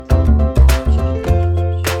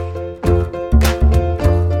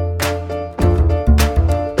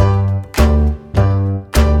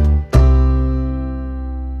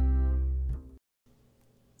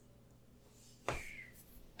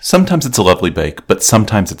Sometimes it's a lovely bake, but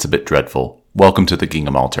sometimes it's a bit dreadful. Welcome to the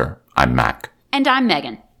Gingham Altar. I'm Mac. And I'm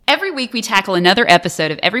Megan. Every week we tackle another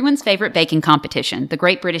episode of everyone's favorite baking competition, the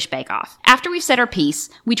Great British Bake Off. After we've said our piece,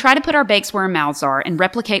 we try to put our bakes where our mouths are and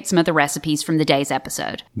replicate some of the recipes from the day's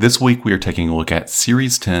episode. This week we are taking a look at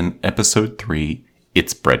Series 10, Episode 3,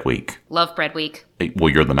 It's Bread Week. Love Bread Week. Well,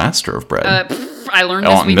 you're the master of bread. I learned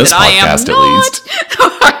this week that I am not.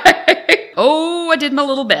 Oh, I did my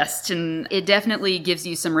little best, and it definitely gives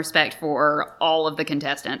you some respect for all of the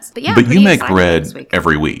contestants. But yeah, but you make bread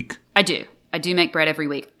every week. I do. I do make bread every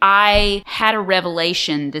week. I had a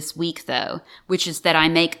revelation this week, though, which is that I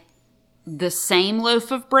make the same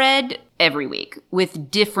loaf of bread every week with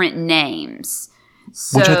different names.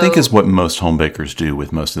 Which I think is what most home bakers do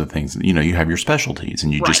with most of the things. You know, you have your specialties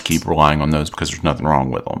and you just keep relying on those because there's nothing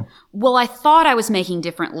wrong with them. Well, I thought I was making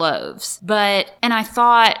different loaves, and I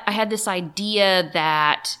thought I had this idea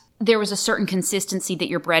that there was a certain consistency that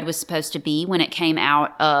your bread was supposed to be when it came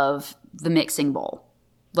out of the mixing bowl,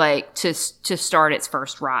 like to start its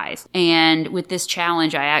first rise. And with this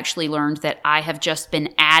challenge, I actually learned that I have just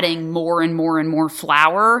been adding more and more and more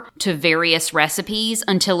flour to various recipes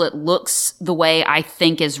until it looks the way I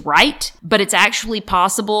think is right. But it's actually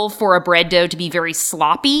possible for a bread dough to be very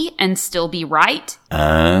sloppy and still be right.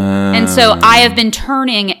 And so I have been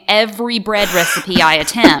turning every bread recipe I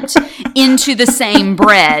attempt into the same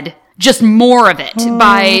bread, just more of it,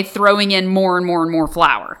 by throwing in more and more and more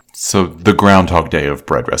flour. So the Groundhog Day of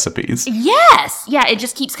bread recipes. Yes! Yeah, it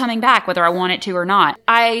just keeps coming back whether I want it to or not.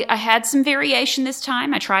 I had some variation this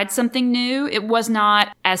time. I tried something new. It was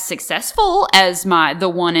not as successful as the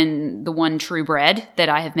one true bread that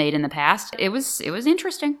I have made in the past. It was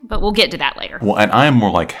interesting, but we'll get to that later. Well, and I am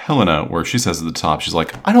more like Helena, where she says at the top, she's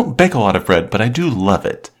like, I don't bake a lot of bread, but I do love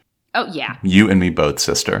it. Oh, yeah. You and me both,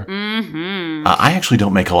 sister. Mm-hmm. I actually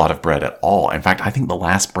don't make a lot of bread at all. In fact, I think the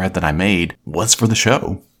last bread that I made was for the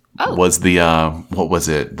show. Oh. Was the, what was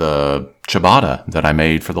it? The ciabatta that I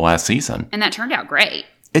made for the last season. And that turned out great.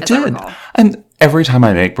 It did. And every time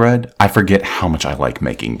I make bread, I forget how much I like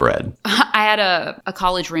making bread. I had a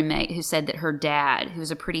college roommate who said that her dad, who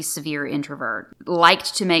was a pretty severe introvert,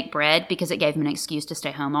 liked to make bread because it gave him an excuse to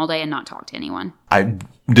stay home all day and not talk to anyone. I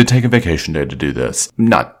did take a vacation day to do this.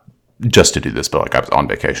 Not just to do this, but like I was on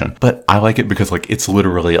vacation. But I like it because like it's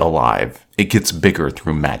literally alive. It gets bigger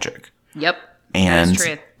through magic. Yep. And that's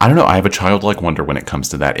true. I don't know, I have a childlike wonder when it comes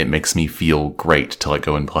to that. It makes me feel great to like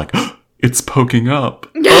go and be like, oh, it's poking up.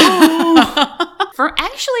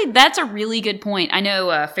 Actually, that's a really good point. I know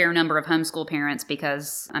a fair number of homeschool parents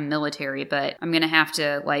because I'm military, but I'm going to have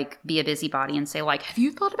to like be a busybody and say like, have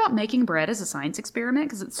you thought about making bread as a science experiment?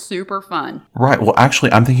 Because it's super fun. Right. Well,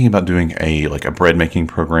 actually, I'm thinking about doing a bread making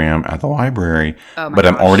program at the library, but gosh.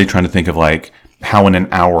 I'm already trying to think of like how in an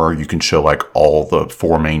hour you can show like all the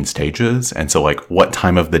 4 main stages. And so like what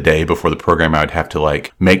time of the day before the program I would have to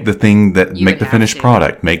like make the thing that make the finished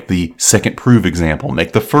product, make the second prove example,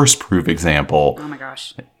 make the first prove example. Oh my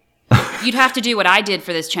gosh. You'd have to do what I did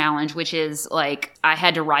for this challenge, which is like I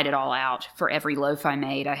had to write it all out for every loaf I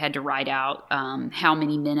made. I had to write out how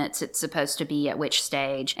many minutes it's supposed to be at which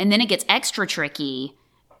stage. And then it gets extra tricky,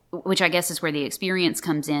 which I guess is where the experience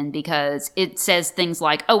comes in, because it says things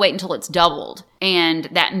like, oh, wait until it's doubled. And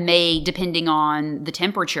that may, depending on the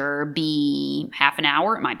temperature, be half an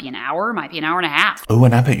hour. It might be an hour. It might be an hour and a half. Oh,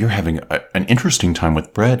 and I bet you're having an interesting time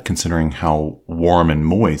with bread, considering how warm and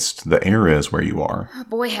moist the air is where you are.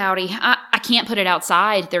 Boy, howdy. I can't put it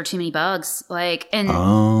outside. There are too many bugs.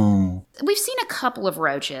 Oh. We've seen a couple of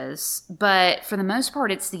roaches, but for the most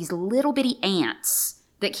part, it's these little bitty ants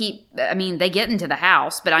that they get into the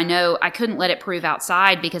house, but I know I couldn't let it prove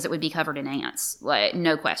outside because it would be covered in ants. Like,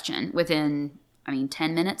 no question. Within,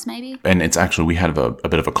 10 minutes maybe? And it's actually, we have a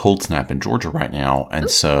bit of a cold snap in Georgia right now, and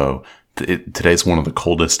so today's one of the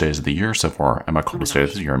coldest days of the year so far. And by coldest day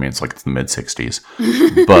of the year, it's like it's the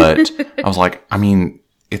mid-60s. But I was like,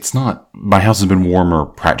 it's not, my house has been warmer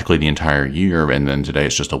practically the entire year, and then today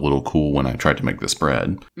it's just a little cool when I tried to make this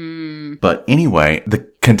bread. But anyway,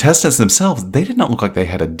 the contestants themselves, they did not look like they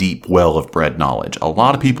had a deep well of bread knowledge. A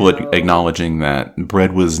lot of people acknowledging that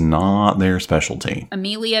bread was not their specialty.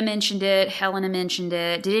 Amelia mentioned it. Helena mentioned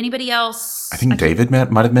it. Did anybody else? I think David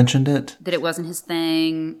might have mentioned it. That it wasn't his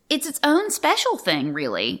thing. It's its own special thing,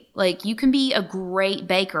 really. Like, you can be a great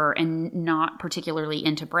baker and not particularly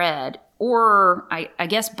into bread. Or I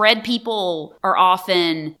guess bread people are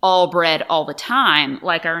often all bread all the time.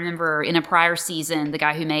 Like I remember in a prior season, the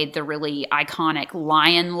guy who made the really iconic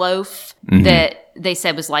lion loaf that they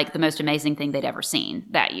said was like the most amazing thing they'd ever seen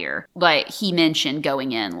that year. Like he mentioned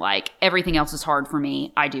going in, like everything else is hard for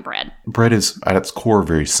me. I do bread. Bread is at its core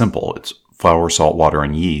very simple. It's flour, salt, water,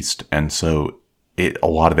 and yeast. And so a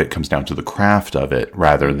lot of it comes down to the craft of it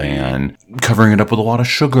rather than covering it up with a lot of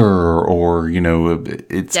sugar or,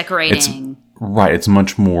 it's decorating. Right. It's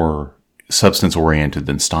much more substance oriented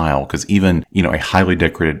than style, because even, a highly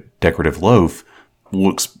decorative loaf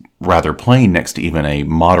looks rather plain next to even a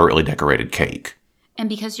moderately decorated cake. And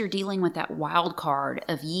because you're dealing with that wild card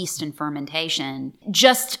of yeast and fermentation,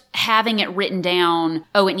 just having it written down,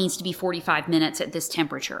 it needs to be 45 minutes at this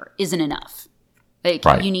temperature, isn't enough.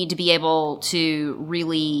 Right. You need to be able to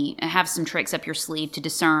really have some tricks up your sleeve to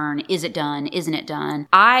discern, is it done, isn't it done?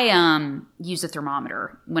 I use a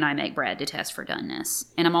thermometer when I make bread to test for doneness.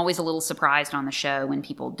 And I'm always a little surprised on the show when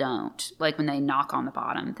people don't, like when they knock on the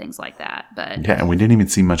bottom, things like that. But yeah, and we didn't even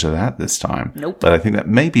see much of that this time. Nope. But I think that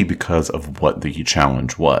may be because of what the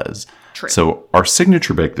challenge was. True. So our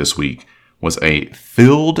signature bake this week was a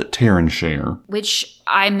filled Terenshare. Which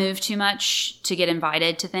I move too much to get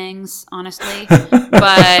invited to things, honestly.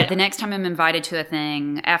 But the next time I'm invited to a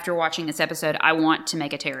thing, after watching this episode, I want to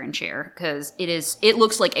make a Terenshare because it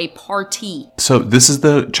looks like a party. So this is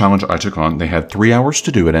the challenge I took on. They had 3 hours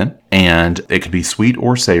to do it in, and it could be sweet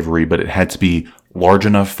or savory, but it had to be large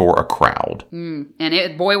enough for a crowd.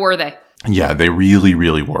 And boy, were they. Yeah, they really,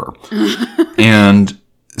 really were. And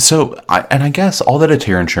so, I guess all that a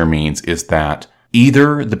Terenshare means is that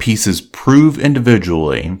either the pieces prove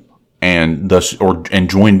individually and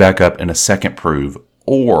join back up in a second prove,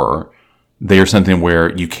 or they are something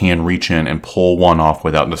where you can reach in and pull one off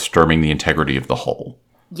without disturbing the integrity of the whole.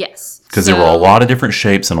 Yes. Because there were a lot of different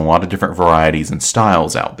shapes and a lot of different varieties and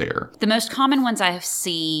styles out there. The most common ones I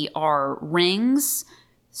see are rings,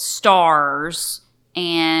 stars,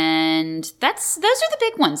 and those are the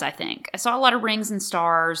big ones, I think. I saw a lot of rings and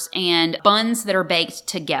stars and buns that are baked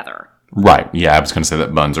together. Right. Yeah, I was going to say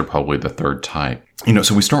that buns are probably the third type.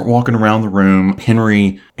 So we start walking around the room.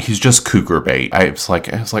 Henry, he's just cougar bait. I was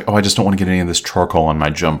like, I just don't want to get any of this charcoal on my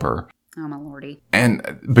jumper. Oh, my lordy.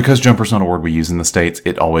 And because jumper's not a word we use in the States,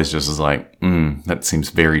 it always just is like, that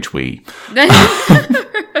seems very twee.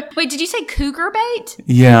 Wait, did you say cougar bait?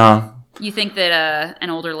 Yeah. You think that an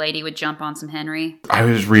older lady would jump on some Henry? I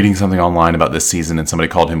was reading something online about this season and somebody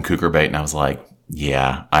called him cougar bait, and I was like,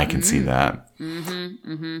 yeah, I can see that.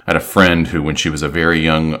 I had a friend who, when she was a very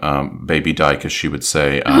young baby dyke, as she would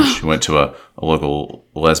say, she went to a local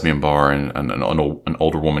lesbian bar, and an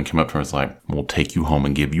older woman came up to her and was like, we'll take you home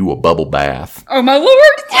and give you a bubble bath. Oh, my lord!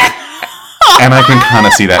 And I can kind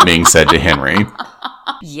of see that being said to Henry.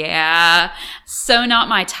 Yeah. So not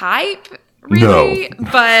my type. Really? No.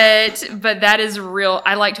 But that is real.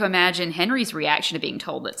 I like to imagine Henry's reaction to being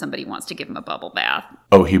told that somebody wants to give him a bubble bath.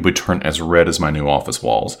 Oh, he would turn as red as my new office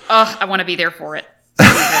walls. Oh, I want to be there for it.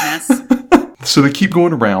 Oh, my goodness. So they keep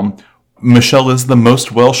going around. Michelle is the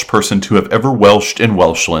most Welsh person to have ever Welshed in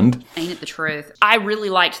Welshland. Ain't it the truth? I really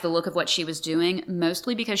liked the look of what she was doing,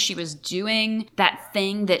 mostly because she was doing that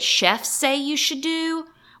thing that chefs say you should do,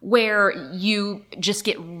 where you just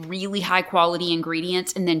get really high quality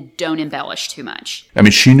ingredients and then don't embellish too much. I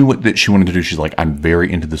mean, she knew what she wanted to do. She's like, I'm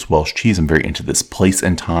very into this Welsh cheese. I'm very into this place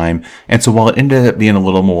and time. And so while it ended up being a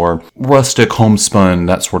little more rustic, homespun,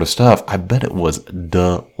 that sort of stuff, I bet it was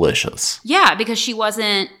delicious. Yeah, because she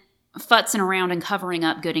wasn't futzing around and covering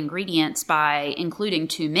up good ingredients by including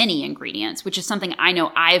too many ingredients, which is something I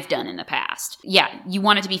know I've done in the past. Yeah, you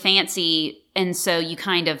want it to be fancy, and so you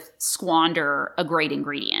kind of squander a great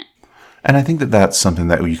ingredient. And I think that that's something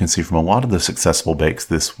that you can see from a lot of the successful bakes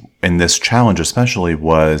in this challenge especially,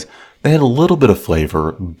 was they had a little bit of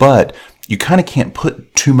flavor, but you kind of can't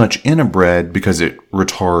put too much in a bread because it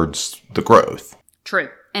retards the growth. True.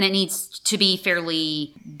 And it needs to be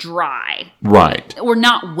fairly dry. Right. Or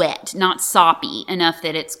not wet, not soppy enough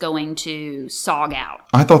that it's going to sog out.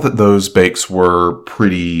 I thought that those bakes were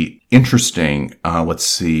pretty interesting. Let's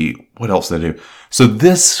see. What else did they do? So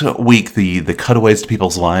this week, the cutaways to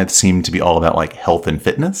people's lives seem to be all about like health and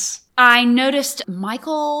fitness. I noticed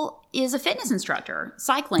Michael is a fitness instructor,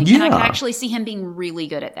 cycling. Yeah. And I can actually see him being really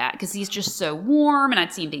good at that because he's just so warm, and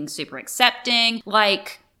I'd see him being super accepting.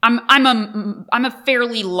 Like, I'm a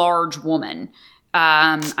fairly large woman.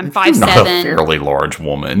 I'm 5'7". Not a fairly large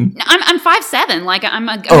woman. I'm 5'7". Like I'm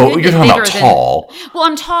a oh, you're talking about tall. Well,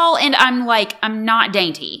 I'm tall, and I'm not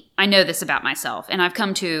dainty. I know this about myself, and I've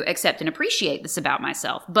come to accept and appreciate this about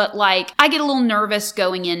myself. But like, I get a little nervous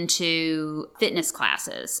going into fitness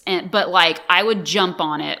classes, but like, I would jump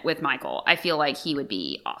on it with Michael. I feel like he would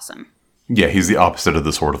be awesome. Yeah, he's the opposite of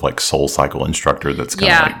the sort of like soul cycle instructor that's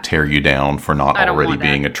going to like tear you down for not already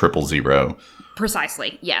being a 000.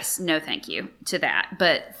 Precisely. Yes. No, thank you to that.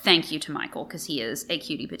 But thank you to Michael, because he is a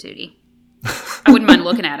cutie patootie. I wouldn't mind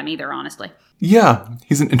looking at him either, honestly. Yeah,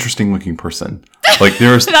 he's an interesting looking person. Like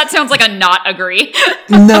there's That sounds like a not agree.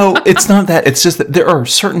 no, it's not that. It's just that there are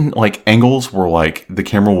certain like angles where like the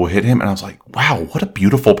camera will hit him, and I was like, wow, what a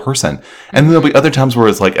beautiful person. And then there'll be other times where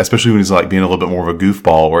it's like, especially when he's like being a little bit more of a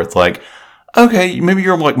goofball, where it's like, okay, maybe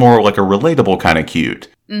you're like more like a relatable kind of cute.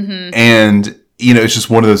 Mm-hmm. And it's just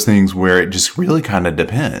one of those things where it just really kind of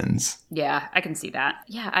depends. Yeah, I can see that.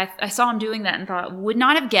 Yeah, I saw him doing that and thought, would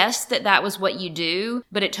not have guessed that was what you do,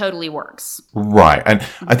 but it totally works. Right. And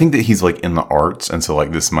I think that he's like in the arts. And so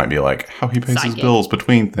like this might be like how he pays his bills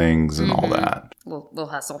between things and all that. Little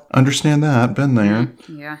hustle. Understand that. Been there.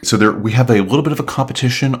 Yeah. So we have a little bit of a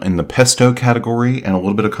competition in the pesto category and a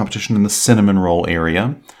little bit of competition in the cinnamon roll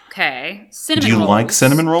area. Okay. Cinnamon rolls. Do you rolls. like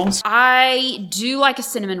cinnamon rolls? I do like a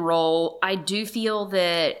cinnamon roll. I do feel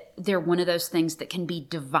that they're one of those things that can be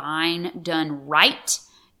divine done right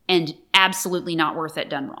and absolutely not worth it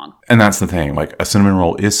done wrong. And that's the thing. Like a cinnamon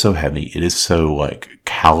roll is so heavy. It is so like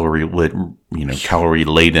calorie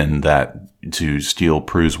laden that, to steal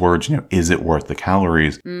Prue's words, is it worth the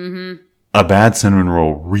calories? Mm-hmm. A bad cinnamon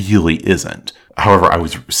roll really isn't. However,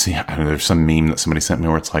 there's some meme that somebody sent me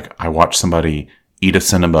where it's like, I watched somebody eat a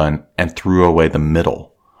Cinnabon and threw away the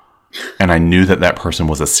middle. And I knew that person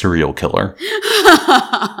was a serial killer.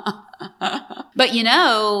 But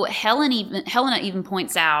Helena even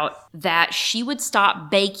points out that she would stop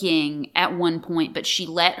baking at one point, but she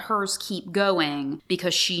let hers keep going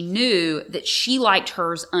because she knew that she liked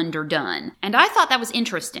hers underdone. And I thought that was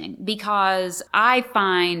interesting because I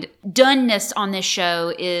find doneness on this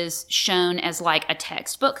show is shown as like a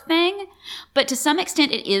textbook thing, but to some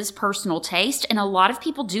extent it is personal taste, and a lot of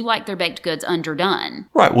people do like their baked goods underdone.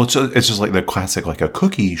 Right. Well, it's just like the classic, like a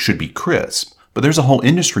cookie should be crisp. But there's a whole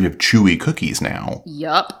industry of chewy cookies now.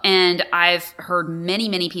 Yup. And I've heard many,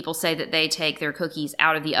 many people say that they take their cookies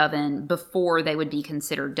out of the oven before they would be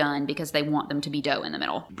considered done because they want them to be dough in the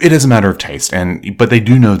middle. It is a matter of taste, but they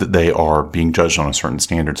do know that they are being judged on a certain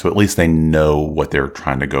standard, so at least they know what they're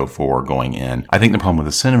trying to go for going in. I think the problem with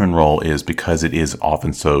the cinnamon roll is because it is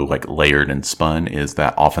often so like layered and spun, is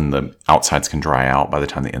that often the outsides can dry out by the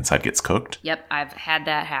time the inside gets cooked. Yep, I've had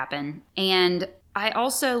that happen. And I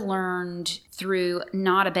also learned through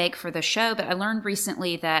not a bake for the show, but I learned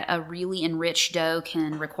recently that a really enriched dough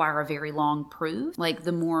can require a very long proof. Like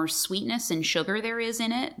the more sweetness and sugar there is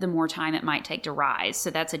in it, the more time it might take to rise. So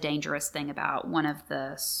that's a dangerous thing about one of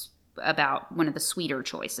the sweeter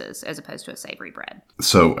choices as opposed to a savory bread.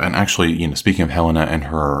 So, and actually, speaking of Helena and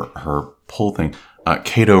her pull thing,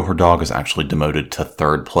 Kato, her dog, is actually demoted to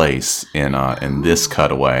third place in this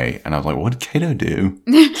cutaway. And I was like, what did Kato do?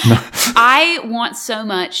 I want so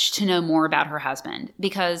much to know more about her husband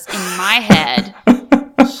because in my head,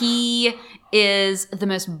 he is the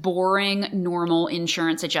most boring, normal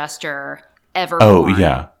insurance adjuster ever born. Oh,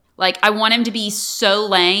 yeah. Like, I want him to be so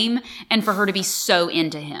lame and for her to be so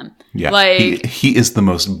into him. Yeah. Like, he is the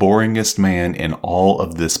most boringest man in all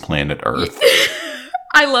of this planet Earth.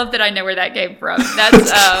 I love that I know where that came from.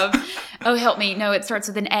 That's, oh, help me. No, it starts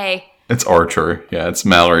with an A. It's Archer. Yeah, it's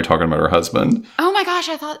Mallory talking about her husband. Oh my gosh,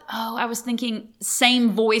 I was thinking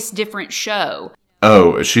same voice, different show.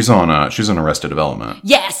 Oh, she's on Arrested Development.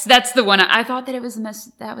 Yes, that's the one. I thought that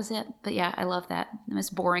that was it. But yeah, I love that. The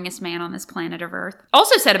most boringest man on this planet of Earth.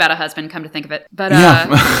 Also said about a husband, come to think of it. But yeah.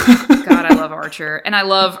 God, I love Archer. And I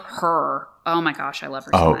love her. Oh my gosh, I love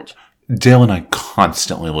her so much. Dale and I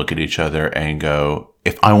constantly look at each other and go,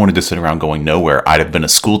 if I wanted to sit around going nowhere, I'd have been a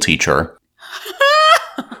school teacher.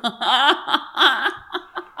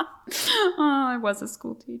 Oh, I was a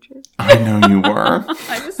school teacher. I know you were.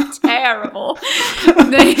 I was terrible.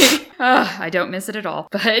 I don't miss it at all.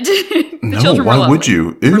 But the children were lovely. Why would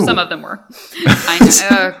you? Ew. Or some of them were. I know.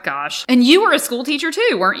 Oh, gosh. And you were a school teacher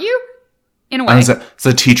too, weren't you? In a way. It's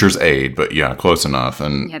a teacher's aide, but yeah, close enough.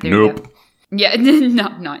 And yeah, nope. Yeah,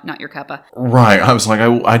 not your cuppa. Right. I was like,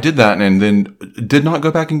 I did that and then did not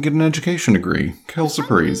go back and get an education degree. Quelle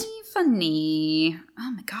surprise. Funny.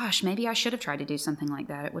 Oh my gosh, maybe I should have tried to do something like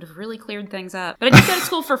that. It would have really cleared things up. But I did go to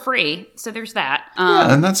school for free, so there's that.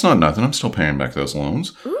 Yeah, and that's not nothing. I'm still paying back those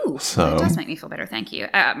loans. Ooh, that does make me feel better. Thank you.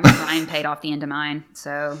 Ryan paid off the end of mine.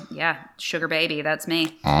 So, yeah, sugar baby, that's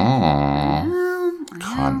me. Oh.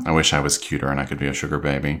 God, I wish I was cuter and I could be a sugar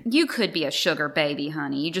baby. You could be a sugar baby,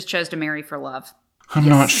 honey. You just chose to marry for love. I'm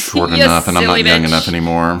not short enough and I'm not young enough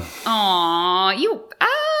anymore. Aw, I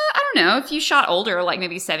don't know. If you shot older, like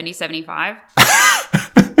maybe 70, 75.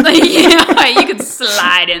 Yeah, you could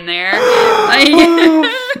slide in there.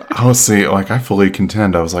 Oh, see, I fully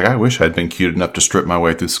contend. I was like, I wish I'd been cute enough to strip my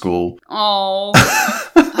way through school. Oh.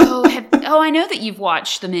 Oh, I know that you've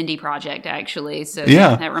watched The Mindy Project, actually. So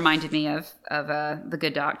Yeah. that reminded me of The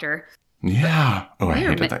Good Doctor. Yeah. Oh, I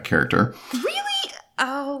hated that character. Really?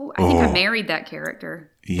 Oh, I think I married that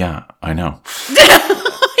character. Yeah, I know. You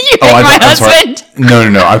think my I'm sorry. husband?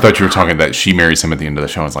 No. I thought you were talking that she marries him at the end of the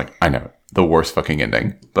show. I was like, I know. The worst fucking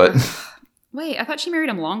ending. But Wait, I thought she married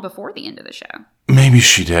him long before the end of the show. maybe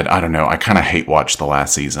she did. I don't know. I kind of hate watched the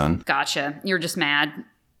last season. Gotcha. You're just mad.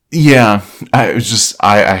 Yeah.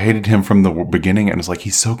 I hated him from the beginning. And it was like,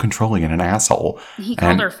 he's so controlling and an asshole. He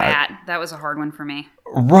called her fat. That was a hard one for me.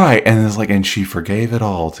 Right. And it's like, and she forgave it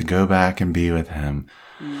all to go back and be with him.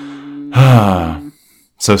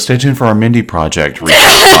 So stay tuned for our Mindy Project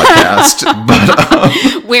podcast.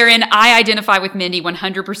 But, Wherein I identify with Mindy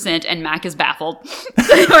 100% and Mac is baffled.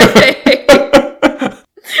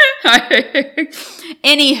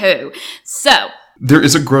 Anywho, so there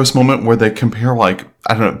is a gross moment where they compare, like,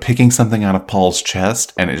 I don't know, picking something out of Paul's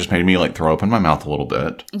chest, and it just made me, like, throw up in my mouth a little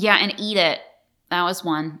bit. yeah, and eat it. That was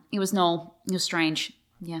one. It was Noel. It was strange.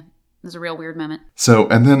 Yeah, it was a real weird moment. So,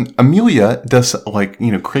 and then Amelia does, like,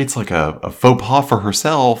 creates, like, a faux pas for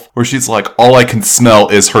herself, where she's like, all I can smell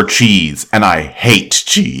is her cheese, and I hate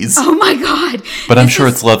cheese. Oh my God. But I'm sure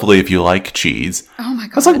it's lovely if you like cheese. Oh my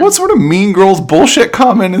God. I was like, what sort of Mean Girls bullshit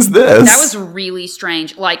comment is this? That was really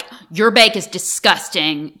strange. Like, your bake is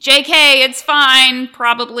disgusting. JK, it's fine,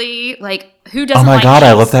 probably. Like, who doesn't Oh my like God, cheese?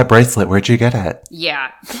 I love that bracelet. Where'd you get it?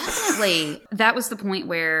 Yeah, definitely. That was the point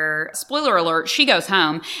where, spoiler alert, she goes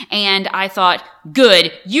home, and I thought,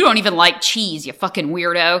 good, you don't even like cheese, you fucking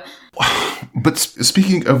weirdo. But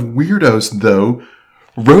speaking of weirdos, though,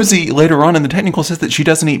 Rosie later on in the technical says that she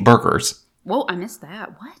doesn't eat burgers. Whoa, I missed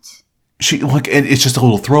that. What? It's just a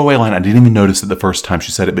little throwaway line. I didn't even notice it the first time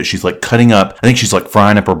she said it, but she's like cutting up. I think she's like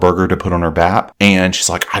frying up her burger to put on her bap. And she's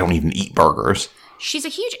like, I don't even eat burgers. She's a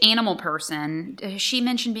huge animal person. Has she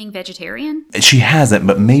mentioned being vegetarian? She hasn't,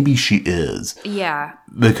 but maybe she is. Yeah.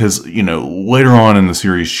 Because, later on in the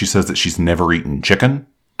series, she says that she's never eaten chicken.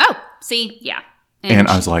 Oh, see, yeah. And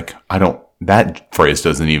I was like, that phrase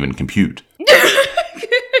doesn't even compute.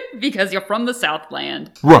 Because you're from the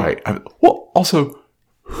Southland. Right. Well, also,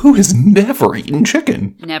 who has never eaten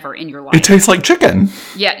chicken? Never in your life. It tastes like chicken.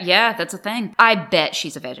 Yeah, that's a thing. I bet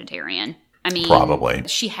she's a vegetarian. I mean, probably.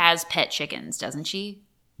 She has pet chickens, doesn't she?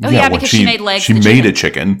 Oh, Yeah, because she made legs. She to the made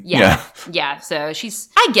chicken. a chicken. Yeah. So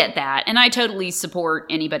I get that. And I totally support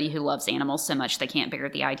anybody who loves animals so much they can't bear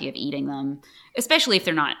the idea of eating them, especially if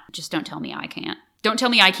they're not. Just don't tell me I can't. Don't tell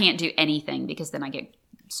me I can't do anything because then I get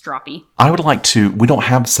stroppy. I would like to, we don't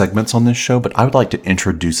have segments on this show, but I would like to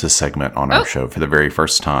introduce a segment on our show for the very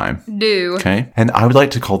first time. Do. Okay. And I would like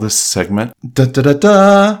to call this segment,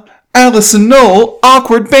 Alice and Noel,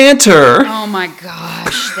 Awkward Banter. Oh my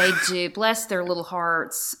gosh, they do. Bless their little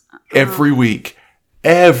hearts. Every week.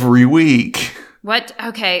 Every week. What?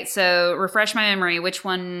 Okay, so refresh my memory. Which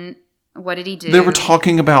one? What did he do? They were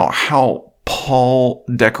talking about how Paul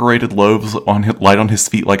decorated loaves light on his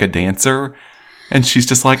feet like a dancer. And she's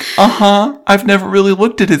just like, I've never really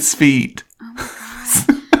looked at his feet. Oh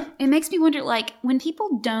my God. It makes me wonder, like, when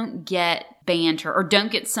people don't get banter or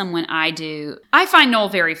don't get someone I do, I find Noel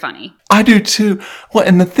very funny. I do too. Well,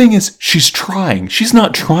 and the thing is, she's trying. She's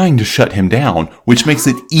not trying to shut him down, which makes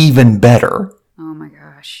it even better. Oh my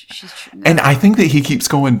gosh. And I think that he keeps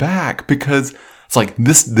going back because it's like,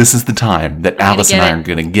 this is the time that Alice and I are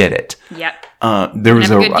going to get it. Yep. There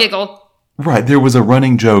was a good giggle. Right. There was a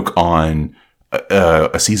running joke on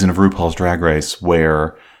a season of RuPaul's Drag Race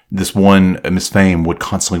where this one Miss Fame would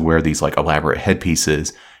constantly wear these like elaborate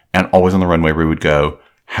headpieces, and always on the runway we would go,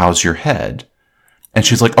 "How's your head?" And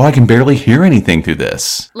she's like, "Oh, I can barely hear anything through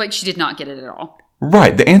this." Like she did not get it at all.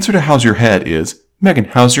 Right. The answer to "How's your head?" is, Megan,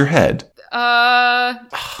 how's your head?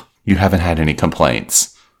 You haven't had any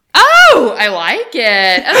complaints. Oh, I like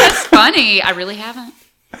it. Oh, that's funny. I really haven't.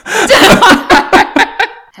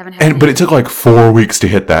 But it took like 4 weeks to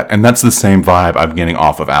hit that, and that's the same vibe I'm getting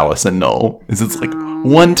off of Alice and Noel. It's like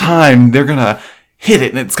one time they're gonna hit it,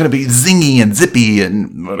 and it's gonna be zingy and zippy,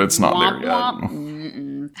 but it's not there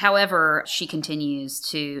yet. However, she continues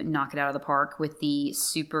to knock it out of the park with the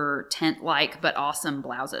super tent-like but awesome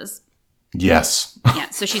blouses. Yes. Yeah,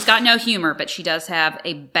 so she's got no humor, but she does have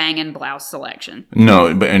a banging blouse selection.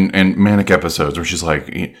 No, but and manic episodes where she's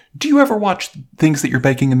like, "Do you ever watch things that you're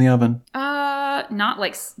baking in the oven?" Not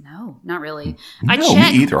really. Me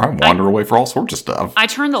either. I wander away for all sorts of stuff. I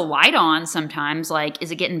turn the light on sometimes, like,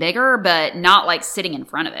 is it getting bigger? But not like sitting in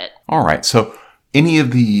front of it. All right, so any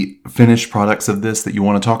of the finished products of this that you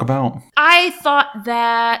want to talk about? I thought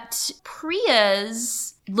that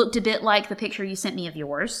Priya's looked a bit like the picture you sent me of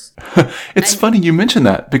yours. It's funny you mentioned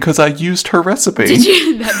that because I used her recipe. Did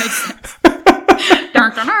you? That makes sense.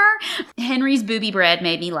 Henry's booby bread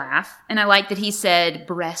made me laugh. And I like that he said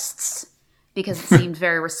breasts because it seemed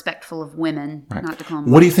very respectful of women, not to call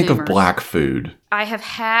them. What do you think of boomers. black food? I have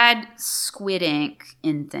had squid ink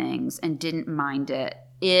in things and didn't mind it.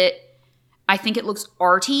 I think it looks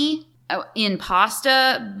arty in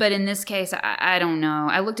pasta, but in this case, I don't know.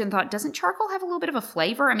 I looked and thought, doesn't charcoal have a little bit of a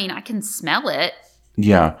flavor? I mean, I can smell it.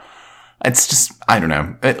 Yeah. It's just, I don't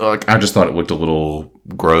know. I just thought it looked a little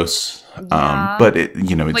gross. Yeah. But it,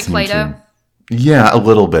 it Like seemed Play-Doh? Yeah, a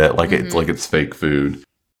little bit. Like it's fake food.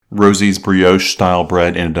 Rosie's brioche style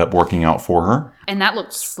bread ended up working out for her. And that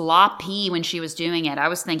looked sloppy when she was doing it. I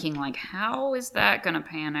was thinking, like, how is that going to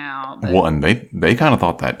pan out? But Well, and they kind of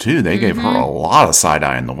thought that too. They gave her a lot of side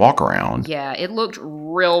eye in the walk around. yeah, it looked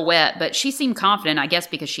real wet, but she seemed confident, I guess,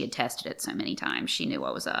 because she had tested it so many times. She knew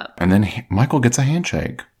what was up. And then Michael gets a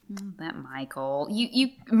handshake. That Michael.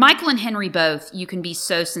 Michael and Henry both, you can be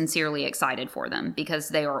so sincerely excited for them because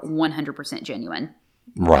they are 100% genuine.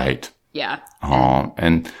 Right. Yeah.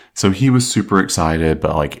 And so he was super excited,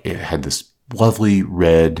 but like it had this lovely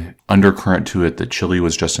red undercurrent to it. The chili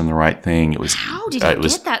was just in the right thing. It was. How did he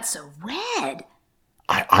get that so red?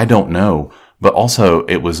 I don't know, but also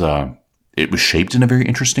it was shaped in a very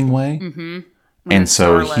interesting way. Mm-hmm. And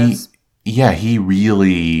so he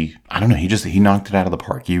really, I don't know, he knocked it out of the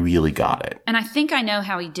park. He really got it. And I think I know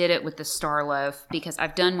how he did it with the star loaf because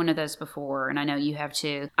I've done one of those before, and I know you have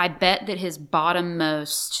too. I bet that his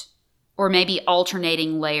bottommost, or maybe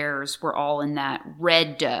alternating layers, were all in that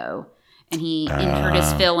red dough. And he entered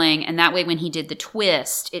his filling, and that way when he did the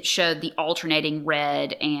twist, it showed the alternating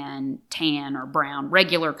red and tan or brown,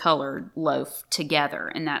 regular colored loaf together.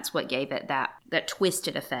 And that's what gave it that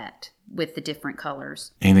twisted effect with the different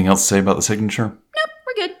colors. Anything else to say about the signature? Nope,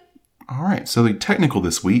 we're good. All right. So the technical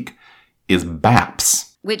this week is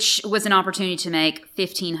BAPS. Which was an opportunity to make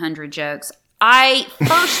 1,500 jokes. I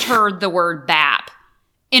first heard the word BAP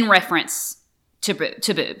in reference to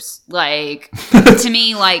boobs. Like, to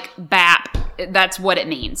me, like, BAP, that's what it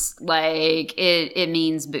means. Like, it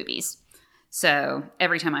means boobies. So,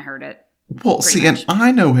 every time I heard it. Well, see, much. And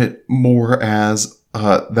I know it more as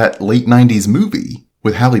that late 90s movie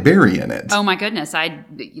with Halle Berry in it. Oh, my goodness.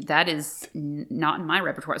 That is not in my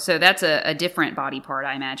repertoire. So, that's a different body part,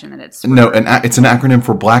 I imagine, that it's... No, it's an acronym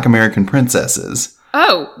for Black American Princesses.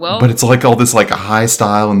 Oh, well... But it's like all this, like, high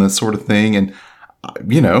style and this sort of thing, and...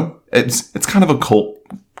 it's kind of a cult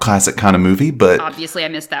classic kind of movie, but obviously I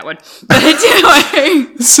missed that one. But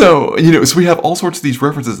anyway. So we have all sorts of these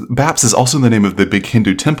references. BAPS is also the name of the big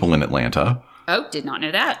Hindu temple in Atlanta. Oh, did not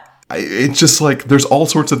know that. It's just like there's all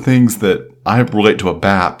sorts of things that I relate to a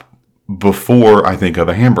BAP before I think of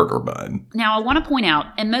a hamburger bun. Now, I want to point out,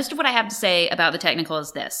 and most of what I have to say about the technical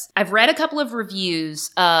is this. I've read a couple of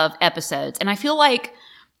reviews of episodes, and I feel like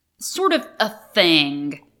sort of a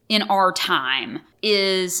thing in our time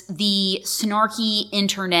is the snarky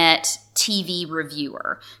internet TV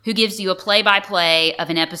reviewer who gives you a play-by-play of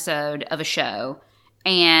an episode of a show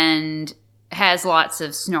and has lots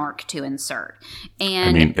of snark to insert. And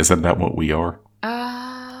I mean, isn't that what we are?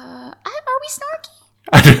 Are we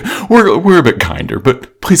snarky? We're a bit kinder,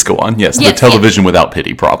 but please go on. Yes, the television without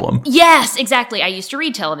pity problem. Yes, exactly. I used to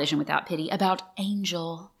read Television Without Pity about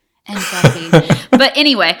Angel and Buffy. But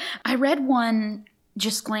anyway, I read one...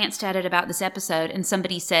 just glanced at it about this episode, and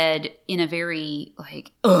somebody said in a very,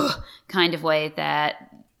 like, kind of way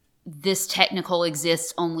that this technical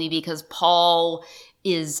exists only because Paul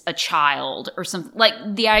is a child or something. Like,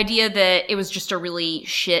 the idea that it was just a really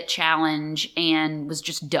shit challenge and was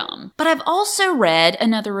just dumb. But I've also read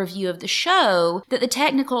another review of the show that the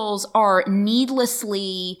technicals are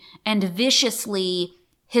needlessly and viciously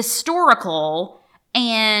historical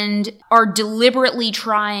and are deliberately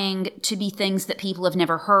trying to be things that people have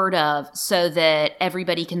never heard of so that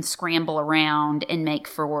everybody can scramble around and make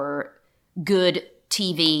for good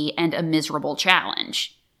TV and a miserable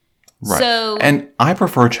challenge. Right. So, and I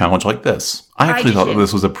prefer a challenge like this. I actually thought that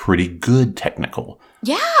this was a pretty good technical.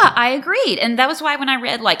 Yeah, I agreed. And that was why when I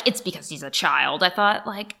read, like, it's because he's a child, I thought,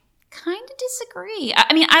 like, kind of disagree.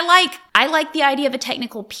 I mean, I like the idea of a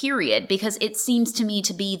technical period because it seems to me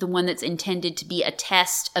to be the one that's intended to be a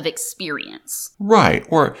test of experience. Right.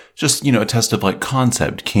 Or just, a test of like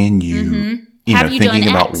concept. Can you, Have you thinking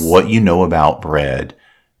done about X? what you know about bread,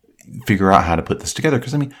 figure out how to put this together?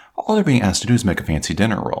 Because I mean, all they're being asked to do is make a fancy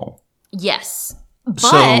dinner roll. Yes.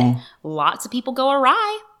 But lots of people go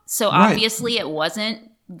awry. So obviously it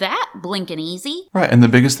wasn't that blinking easy. Right. And the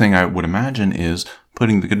biggest thing I would imagine is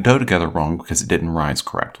putting the dough together wrong because it didn't rise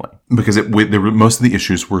correctly. Because most of the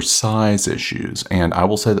issues were size issues. And I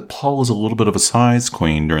will say that Paul is a little bit of a size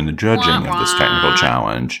queen during the judging of this technical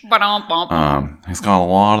challenge. He's got a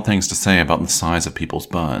lot of things to say about the size of people's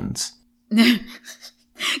buns.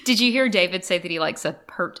 Did you hear David say that he likes a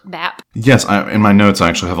pert bap? Yes, in my notes I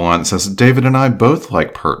actually have a line that says, David and I both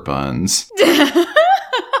like pert buns.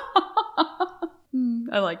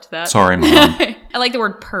 I liked that. Sorry, Mom. I like the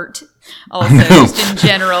word pert also, just in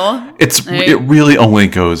general. It really only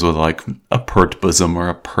goes with like a pert bosom or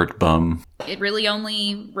a pert bum. It really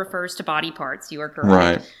only refers to body parts. You are correct.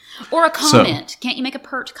 Right. Or a comment. Can't you make a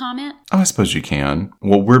pert comment? Oh, I suppose you can.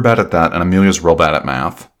 Well, we're bad at that, and Amelia's real bad at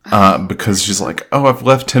math. Because she's like, oh, I've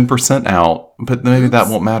left 10% out, but maybe that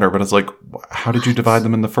won't matter. But it's like, how did you divide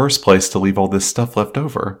them in the first place to leave all this stuff left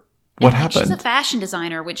over? What happened? She's a fashion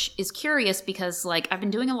designer, which is curious because, like, I've been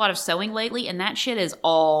doing a lot of sewing lately, and that shit is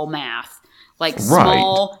all math. Like,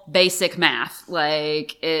 small, basic math.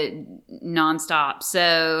 Like, nonstop.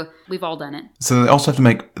 So, we've all done it. So, they also have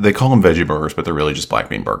to they call them veggie burgers, but they're really just black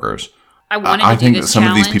bean burgers. I think that some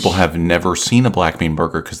of these people have never seen a black bean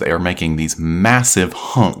burger because they are making these massive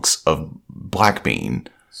hunks of black bean.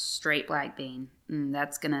 Straight black bean.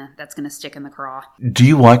 That's gonna stick in the craw. Do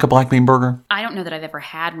you like a black bean burger? I don't know that I've ever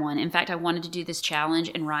had one. In fact, I wanted to do this challenge,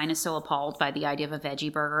 and Ryan is so appalled by the idea of a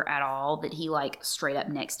veggie burger at all that he like straight up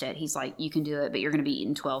nixed it. He's like, "You can do it, but you're gonna be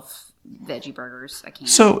eating 12 veggie burgers. I can't."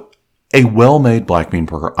 So. A well-made black bean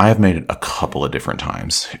burger, I have made it a couple of different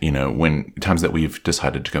times. You know, when times that we've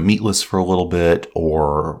decided to go meatless for a little bit,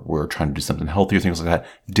 or we're trying to do something healthier, things like that.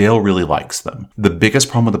 Dale really likes them. The biggest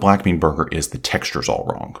problem with the black bean burger is the texture's all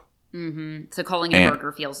wrong. Mm-hmm. So calling it a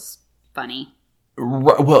burger feels funny.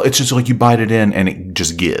 Well, it's just like you bite it in and it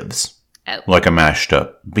just gives. Like a mashed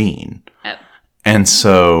up bean. And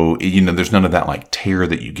so, you know, there's none of that like tear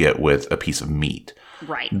that you get with a piece of meat.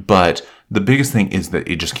 Right. But the biggest thing is that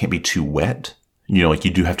it just can't be too wet. You know, like you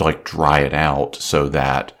do have to like dry it out so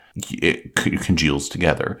that it congeals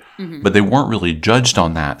together. Mm-hmm. But they weren't really judged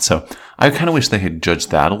on that. So I kind of wish they had judged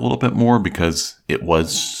that a little bit more because it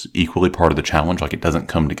was equally part of the challenge. Like it doesn't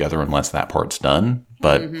come together unless that part's done.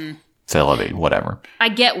 But salivate, whatever. I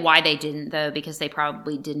get why they didn't though, because they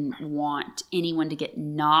probably didn't want anyone to get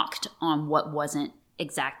knocked on what wasn't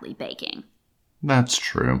exactly baking. That's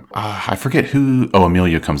true. I forget who... Oh,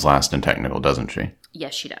 Amelia comes last in technical, doesn't she?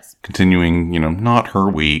 Yes, she does. Continuing, you know, not her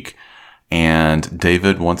week. And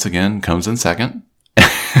David, once again, comes in second.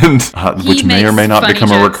 And, which may or may not become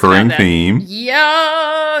a recurring theme.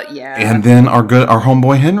 Yeah. And then our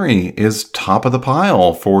homeboy Henry is top of the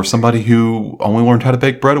pile for somebody who only learned how to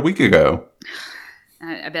bake bread a week ago.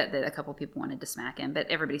 I bet that a couple people wanted to smack him, but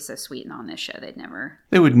everybody's so sweet and on this show, they'd never.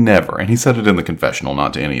 They would never. And he said it in the confessional,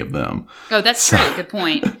 not to any of them. Oh, that's true. Good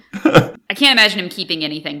point. I can't imagine him keeping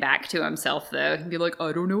anything back to himself, though. He'd be like,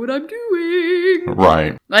 I don't know what I'm doing.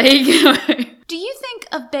 Right. Like, do you think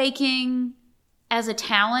of baking as a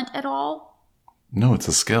talent at all? No, it's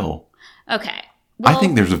a skill. Okay. Well, I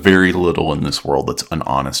think there's very little in this world that's an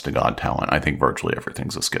honest-to-God talent. I think virtually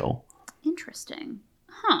everything's a skill. Interesting.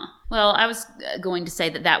 Huh. Well, I was going to say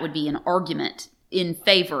that would be an argument in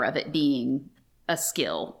favor of it being a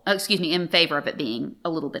skill. In favor of it being a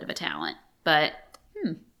little bit of a talent. But,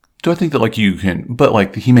 Do I think that, like, you can... But,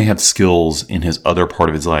 like, he may have skills in his other part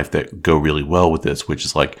of his life that go really well with this, which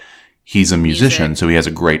is, like, he's a musician, so he has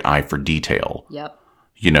a great eye for detail. Yep.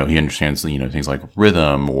 You know, he understands, you know, things like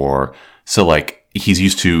rhythm or... So, like, he's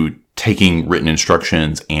used to taking written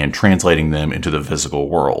instructions and translating them into the physical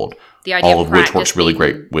world. The idea all of which works really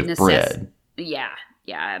great with bread. Yeah,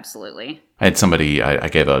 absolutely. I had somebody, I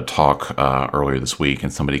gave a talk earlier this week,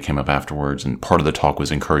 and somebody came up afterwards, and part of the talk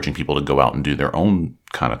was encouraging people to go out and do their own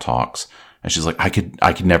kind of talks. And she's like, I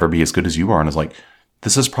could never be as good as you are. And I was like,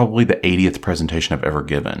 this is probably the 80th presentation I've ever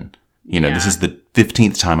given. You know, This is the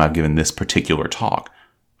 15th time I've given this particular talk.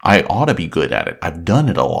 I ought to be good at it. I've done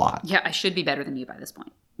it a lot. Yeah, I should be better than you by this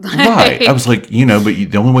point. Right. I was like, you know, but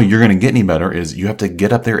the only way you're going to get any better is you have to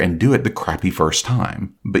get up there and do it the crappy first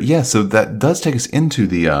time. But yeah, so that does take us into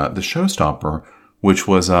the showstopper, which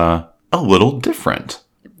was a little different.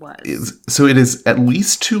 It was. So it is at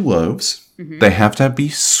least 2 loaves. Mm-hmm. They have to be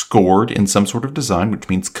scored in some sort of design, which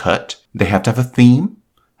means cut. They have to have a theme,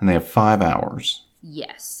 and they have 5 hours.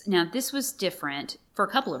 Yes. Now, this was different for a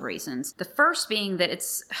couple of reasons. The first being that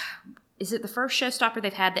is it the first showstopper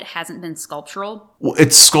they've had that hasn't been sculptural? Well,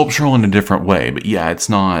 it's sculptural in a different way, but yeah, it's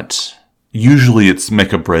not... Usually it's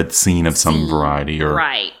make a bread scene of some variety or...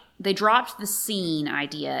 Right. They dropped the scene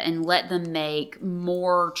idea and let them make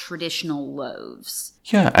more traditional loaves.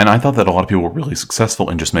 Yeah, and I thought that a lot of people were really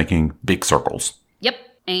successful in just making big circles. Yep.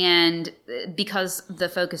 And because the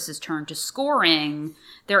focus is turned to scoring,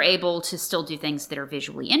 they're able to still do things that are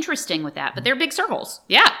visually interesting with that, but they're big circles.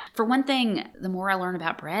 Yeah. For one thing, the more I learn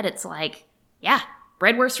about bread, it's like, yeah,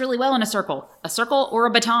 bread works really well in a circle or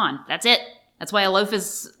a baton. That's it. That's why a loaf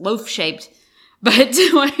is loaf shaped. But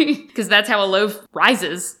because that's how a loaf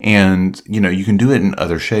rises. And, you can do it in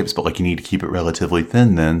other shapes, but you need to keep it relatively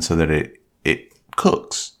thin then so that it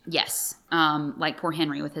cooks. Yes. Like poor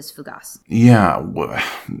Henry with his fougasse. Yeah.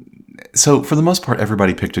 So for the most part,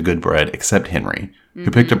 everybody picked a good bread except Henry, who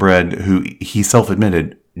picked a bread who he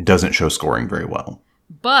self-admitted doesn't show scoring very well.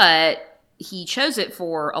 But he chose it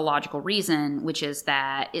for a logical reason, which is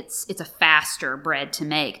that it's a faster bread to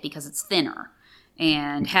make because it's thinner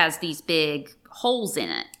and has these big holes in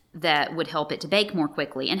it that would help it to bake more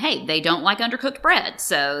quickly. And hey, they don't like undercooked bread.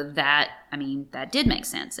 So that did make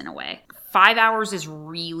sense in a way. 5 hours is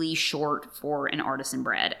really short for an artisan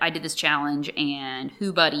bread. I did this challenge and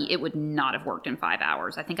buddy, it would not have worked in 5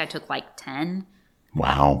 hours. I think I took 10.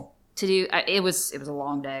 Wow. To do. It was a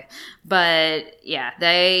long day. But yeah,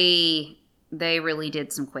 they really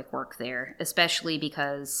did some quick work there, especially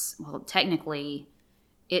because, well, technically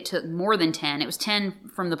it took more than 10. It was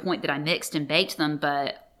 10 from the point that I mixed and baked them,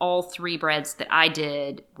 but all 3 breads that I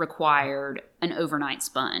did required an overnight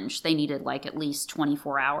sponge. They needed at least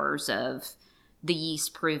 24 hours of the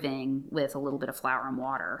yeast proving with a little bit of flour and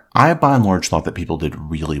water. I, by and large, thought that people did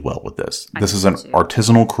really well with this. This is an too.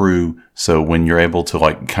 artisanal crew, so when you're able to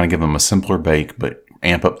kind of give them a simpler bake but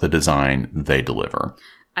amp up the design, they deliver.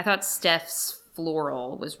 I thought Steph's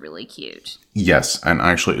floral was really cute. Yes, and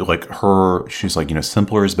actually, she's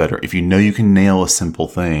simpler is better. If you know you can nail a simple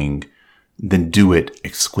thing, then do it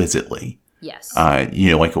exquisitely. Yes.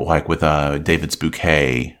 Like with David's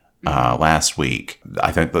bouquet last week.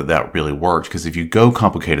 I think that really worked because if you go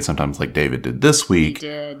complicated sometimes like David did this week, He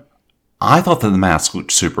did. I thought that the mask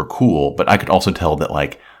looked super cool, but I could also tell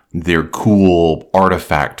that their cool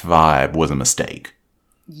artifact vibe was a mistake.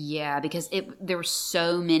 Yeah, because there were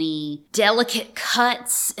so many delicate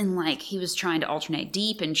cuts and he was trying to alternate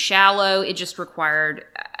deep and shallow. It just required,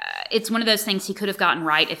 it's one of those things he could have gotten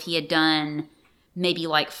right if he had done maybe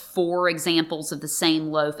 4 examples of the same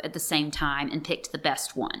loaf at the same time and picked the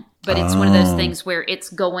best one. But it's one of those things where it's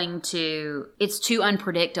too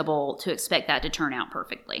unpredictable to expect that to turn out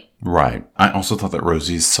perfectly. Right. I also thought that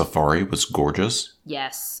Rosie's safari was gorgeous.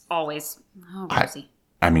 Yes, always. Oh, Rosie.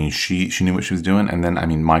 She knew what she was doing. And then,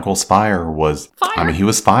 Michael's fire was... Fire? He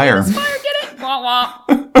was fire. He was fire, get it? Wah, wah.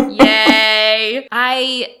 Yay.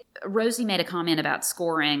 Rosie made a comment about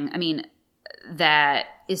scoring. That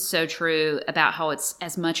is so true about how it's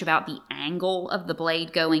as much about the angle of the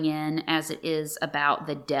blade going in as it is about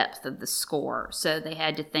the depth of the score. So they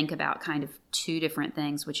had to think about kind of 2 different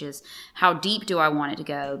things, which is how deep do I want it to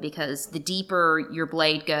go? Because the deeper your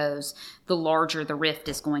blade goes, the larger the rift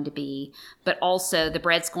is going to be. But also the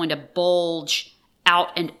bread's going to bulge out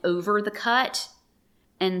and over the cut.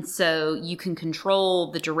 And so you can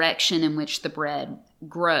control the direction in which the bread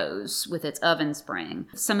grows with its oven spring.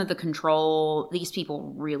 Some of the control, these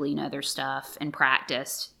people really know their stuff and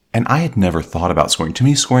practiced. And I had never thought about scoring. To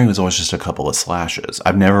me, scoring was always just a couple of slashes.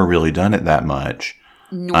 I've never really done it that much.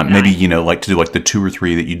 Maybe, to do the 2 or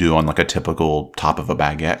 3 that you do on a typical top of a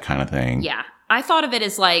baguette kind of thing. Yeah. I thought of it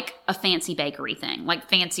as a fancy bakery thing,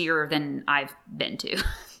 fancier than I've been to.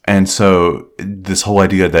 And so this whole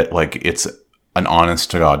idea that it's an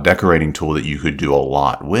honest-to-God decorating tool that you could do a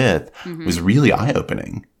lot with was really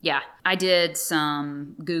eye-opening. Yeah. I did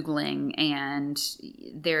some Googling, and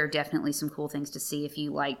there are definitely some cool things to see if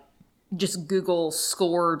you, just Google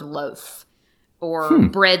scored loaf or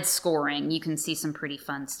bread scoring. You can see some pretty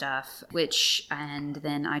fun stuff, and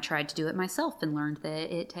then I tried to do it myself and learned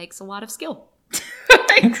that it takes a lot of skill.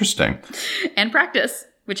 Interesting. And practice,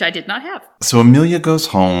 which I did not have. So Amelia goes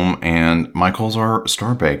home, and Michael's our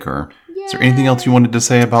star baker. Yay. Is there anything else you wanted to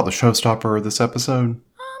say about the showstopper of this episode?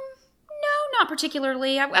 No, not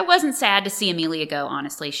particularly. I wasn't sad to see Amelia go,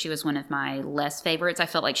 honestly. She was one of my less favorites. I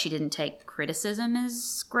felt like she didn't take criticism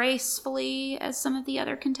as gracefully as some of the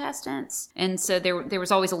other contestants. And so there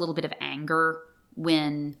was always a little bit of anger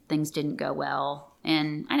when things didn't go well.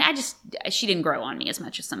 And she didn't grow on me as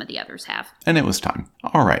much as some of the others have. And it was time.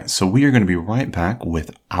 All right, so we are going to be right back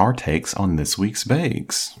with our takes on this week's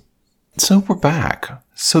bakes. So we're back.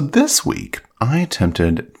 So this week, I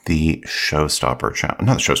attempted the showstopper challenge.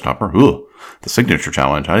 Not the showstopper. Ooh, the signature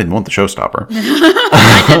challenge. I didn't want the showstopper.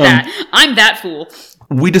 I did that. I'm that fool.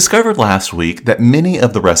 We discovered last week that many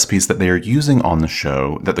of the recipes that they are using on the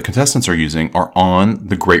show, that the contestants are using, are on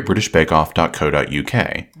the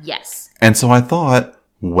greatbritishbakeoff.co.uk. Yes. And so I thought,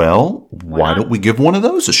 well, why don't we give one of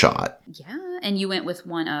those a shot? Yeah, And you went with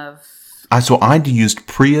one of... So I used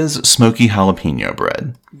Priya's smoky jalapeno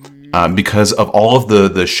bread. Because of all of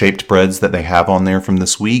the shaped breads that they have on there from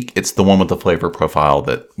this week, it's the one with the flavor profile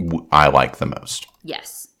that I like the most.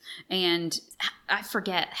 Yes. And I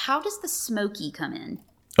forget, how does the smoky come in?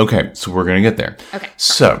 Okay, so we're going to get there. Okay.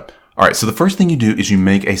 So, all right, so the first thing you do is you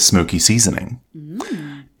make a smoky seasoning.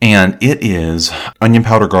 And it is onion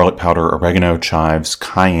powder, garlic powder, oregano, chives,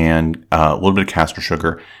 cayenne, a little bit of castor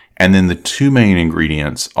sugar. And then the two main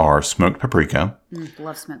ingredients are smoked paprika.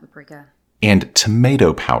 Love smoked paprika. And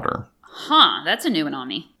tomato powder. Huh, that's a new one on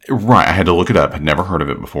me. Right, I had to look it up. I'd never heard of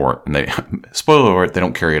it before. And they, spoiler alert, they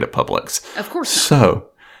don't carry it at Publix. Of course not. So,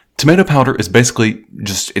 tomato powder is basically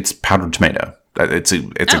it's powdered tomato. It's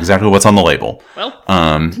exactly what's on the label. Well.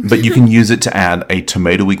 But you can use it to add a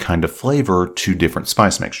tomatoey kind of flavor to different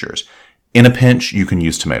spice mixtures. In a pinch, you can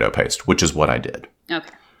use tomato paste, which is what I did. Okay.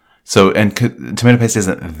 So, and tomato paste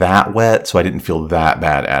isn't that wet, so I didn't feel that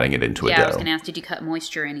bad adding it into a dough. Yeah, I was going to ask, did you cut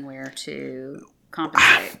moisture anywhere to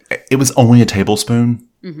compensate? It was only a tablespoon,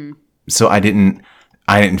 so I didn't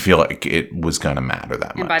feel like it was going to matter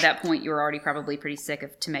that much. And by that point, you were already probably pretty sick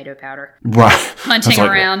of tomato powder. Right. Hunting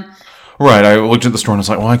around. Right. I looked at the store and I was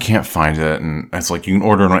like, well, I can't find it. And it's like, you can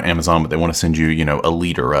order it on Amazon, but they want to send you, a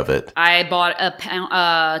liter of it. I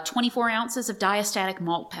bought 24 ounces of diastatic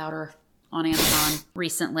malt powder on Amazon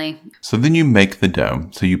recently. So then you make the dough.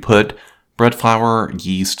 So you put bread flour,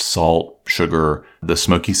 yeast, salt, sugar, the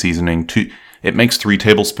smoky seasoning. It makes 3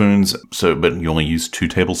 tablespoons, but you only use 2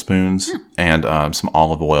 tablespoons, and some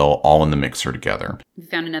olive oil all in the mixer together. You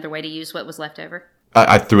found another way to use what was left over?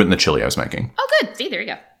 I threw it in the chili I was making. Oh, good. See, there you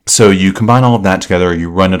go. So you combine all of that together, you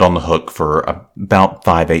run it on the hook for about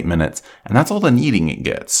 5-8 minutes, and that's all the kneading it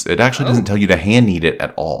gets. It actually doesn't tell you to hand knead it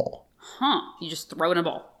at all. Huh. You just throw it in a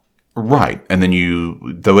bowl. Right. And then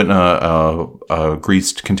you throw it in a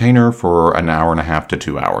greased container for an hour and a half to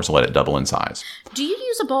 2 hours. Let it double in size. Do you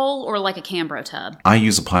use a bowl or like a Cambro tub? I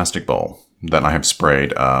use a plastic bowl that I have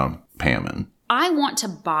sprayed Pam in. I want to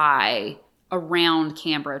buy a round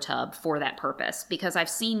Cambro tub for that purpose because I've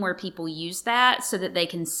seen where people use that so that they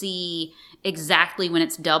can see exactly when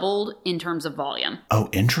it's doubled in terms of volume. Oh,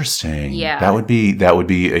 interesting. Yeah. That would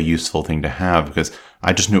be a useful thing to have because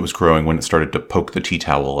I just knew it was growing when it started to poke the tea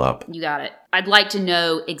towel up. You got it. I'd like to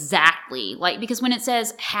know exactly, because when it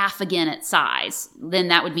says half again its size, then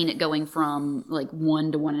that would mean it going from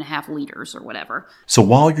 1 to 1.5 liters or whatever. So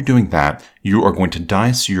while you're doing that, you are going to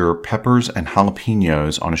dice your peppers and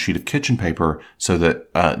jalapenos on a sheet of kitchen paper so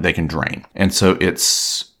that they can drain. And so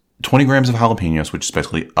it's 20 grams of jalapenos, which is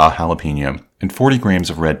basically a jalapeno, and 40 grams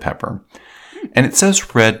of red pepper. And it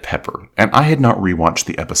says red pepper, and I had not rewatched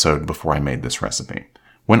the episode before I made this recipe.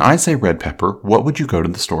 When I say red pepper, what would you go to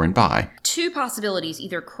the store and buy? 2 possibilities,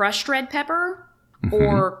 either crushed red pepper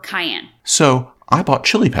or cayenne. So I bought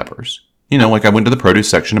chili peppers. I went to the produce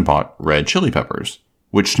section and bought red chili peppers,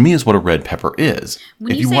 which to me is what a red pepper is.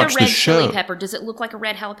 When you say a red chili pepper, does it look like a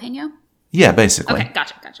red jalapeno? Yeah, basically. Okay,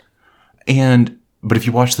 gotcha. But if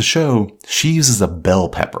you watch the show, she uses a bell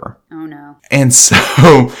pepper. Oh, no. And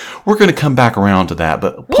so we're going to come back around to that,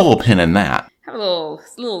 but pull a pin in that. Have a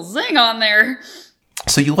little zing on there.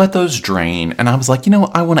 So you let those drain, and I was like,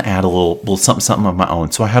 I want to add a little something of my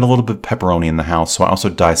own. So I had a little bit of pepperoni in the house, so I also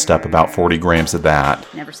diced up about 40 grams of that.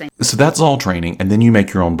 Never seen. So that's all draining, and then you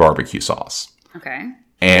make your own barbecue sauce. Okay.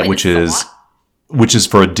 And which is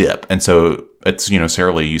for a dip. And so it's,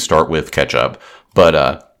 Sara Lee, you start with ketchup,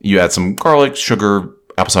 but you add some garlic, sugar,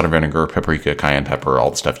 apple cider vinegar, paprika, cayenne pepper, all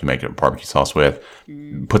the stuff you make a barbecue sauce with.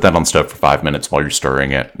 Put that on the stove for 5 minutes while you're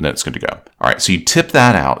stirring it, and then it's good to go. All right, so you tip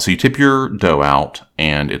that out. So you tip your dough out,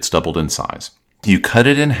 and it's doubled in size. You cut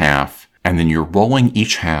it in half, and then you're rolling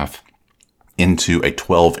each half into a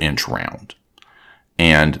 12-inch round.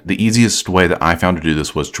 And the easiest way that I found to do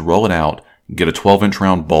this was to roll it out, get a 12-inch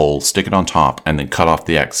round bowl, stick it on top, and then cut off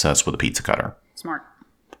the excess with a pizza cutter. Smart.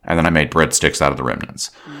 And then I made breadsticks out of the remnants.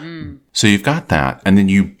 So you've got that, and then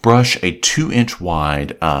you brush a 2-inch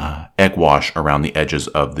wide egg wash around the edges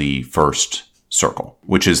of the first circle,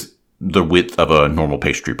 which is the width of a normal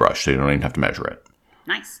pastry brush, so you don't even have to measure it.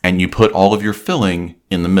 Nice. And you put all of your filling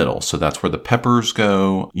in the middle, so that's where the peppers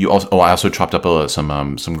go. I also chopped up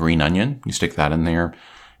some green onion. You stick that in there,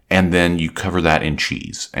 and then you cover that in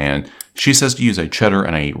cheese. And she says to use a cheddar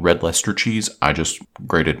and a red Leicester cheese. I just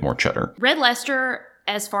grated more cheddar. Red Leicester,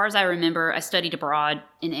 as far as I remember, I studied abroad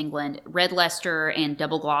in England. Red Leicester and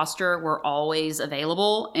Double Gloucester were always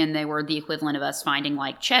available, and they were the equivalent of us finding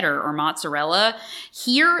cheddar or mozzarella.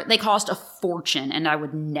 Here, they cost a fortune, and I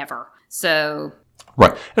would never. So...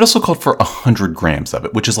 Right. It also called for 100 grams of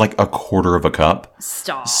it, which is like a quarter of a cup.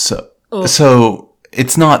 Stop. So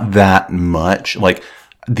It's not that much. Like,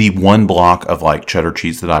 the one block of like cheddar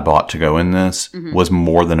cheese that I bought to go in this was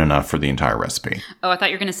more than enough for the entire recipe. Oh, I thought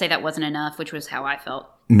you were going to say that wasn't enough, which was how I felt.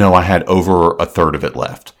 No, I had over a third of it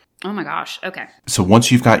left. Oh my gosh. Okay. So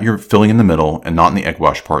once you've got your filling in the middle and not in the egg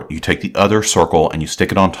wash part, you take the other circle and you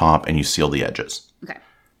stick it on top and you seal the edges. Okay.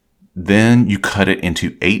 Then you cut it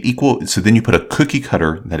into 8 equal. So then you put a cookie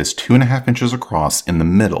cutter that is 2.5 inches across in the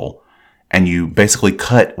middle. And you basically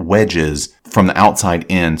cut wedges from the outside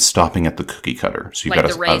in, stopping at the cookie cutter. So you've like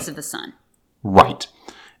got the rays of the sun. Right.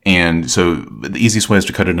 And so the easiest way is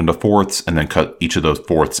to cut it into fourths and then cut each of those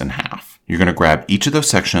fourths in half. You're going to grab each of those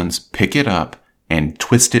sections, pick it up, and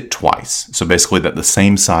twist it twice. So basically that the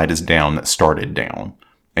same side is down that started down.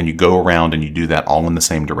 And you go around and you do that all in the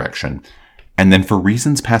same direction. And then for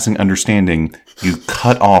reasons passing understanding, you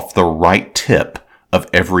cut off the right tip of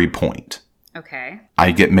every point. Okay.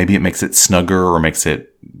 Maybe it makes it snugger or makes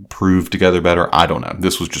it prove together better. I don't know.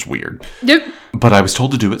 This was just weird. Nope. But I was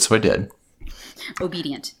told to do it, so I did.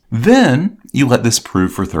 Obedient. Then you let this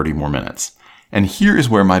prove for 30 more minutes. And here is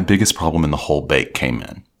where my biggest problem in the whole bake came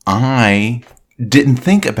in. I didn't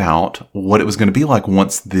think about what it was going to be like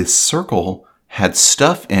once this circle had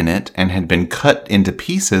stuff in it and had been cut into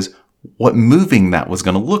pieces, what moving that was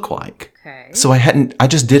going to look like. Okay. So I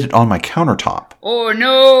just did it on my countertop. Oh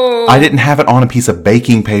no! I didn't have it on a piece of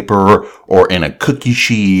baking paper or in a cookie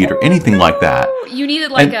sheet or anything like that. You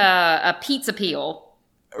needed like a pizza peel.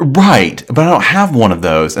 Right, but I don't have one of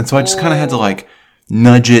those. And so I just kind of had to like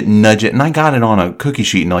nudge it. And I got it on a cookie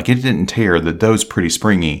sheet and like it didn't tear. The dough's pretty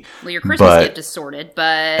springy. Well, your Christmas gift is sorted,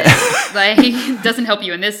 but like doesn't help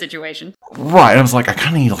you in this situation. Right. I was like, I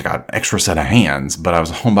kind of need like an extra set of hands, but I was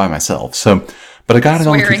home by myself. So, but I got it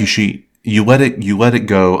on the cookie sheet. You let it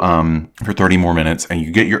go for 30 more minutes, and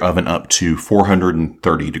you get your oven up to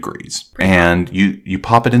 430 degrees. And you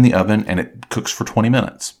pop it in the oven, and it cooks for 20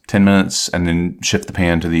 minutes, 10 minutes, and then shift the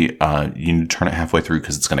pan to the. You need to turn it halfway through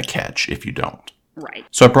because it's going to catch if you don't. Right.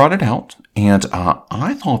 So I brought it out, and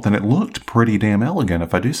I thought that it looked pretty damn elegant,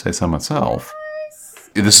 if I do say so myself.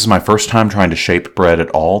 This is my first time trying to shape bread at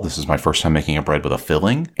all. This is my first time making a bread with a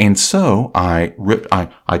filling. And so I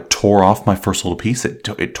tore off my first little piece.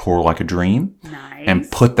 It tore like a dream. Nice.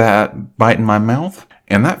 And put that bite in my mouth.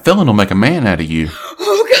 And that filling will make a man out of you.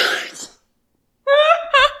 Oh,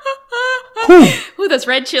 God. Ooh, those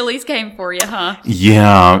red chilies came for you, huh?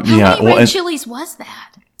 Yeah. How many red chilies was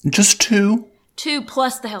that? Just 2. 2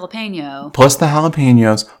 plus the jalapeno. Plus the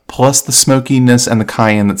jalapenos, plus the smokiness and the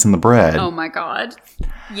cayenne that's in the bread. Oh my God.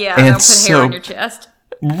 Yeah, and that'll put hair on your chest.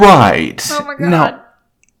 Right. Oh my God. Now,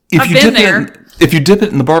 if you dip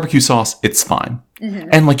it in the barbecue sauce, it's fine. Mm-hmm.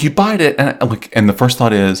 And like you bite it and the first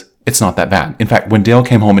thought is, it's not that bad. In fact, when Dale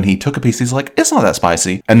came home and he took a piece, he's like, it's not that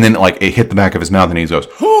spicy. And then like it hit the back of his mouth and he goes,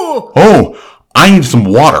 oh, I need some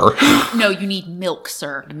water. No, you need milk,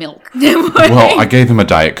 sir. Milk. Well, I gave him a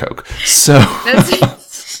Diet Coke. So,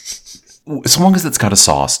 as long as it's got a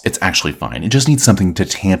sauce, it's actually fine. It just needs something to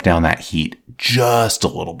tamp down that heat just a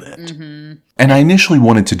little bit. Mm-hmm. And I initially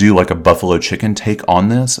wanted to do like a buffalo chicken take on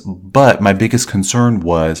this, but my biggest concern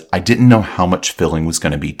was I didn't know how much filling was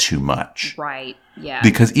going to be too much. Right, yeah.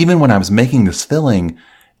 Because even when I was making this filling,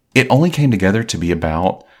 it only came together to be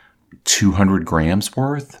about 200 grams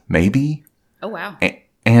worth, maybe. Oh, wow.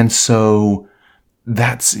 And so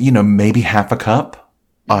that's, maybe half a cup,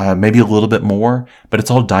 maybe a little bit more, but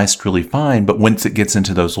it's all diced really fine. But once it gets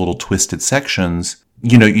into those little twisted sections,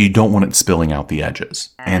 you don't want it spilling out the edges.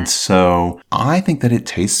 And so I think that it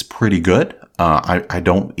tastes pretty good. I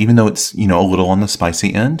don't, even though it's, a little on the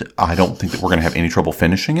spicy end, I don't think that we're going to have any trouble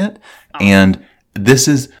finishing it. And this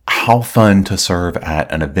is how fun to serve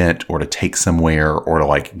at an event or to take somewhere or to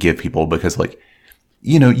like give people, because like,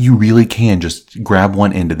 you really can just grab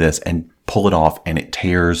one end of this and pull it off and it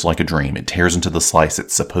tears like a dream. It tears into the slice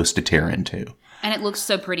it's supposed to tear into. And it looks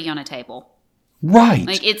so pretty on a table. Right.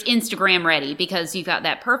 Like it's Instagram ready because you've got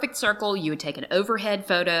that perfect circle. You would take an overhead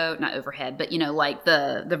photo, not overhead, but like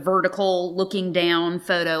the vertical looking down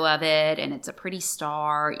photo of it. And it's a pretty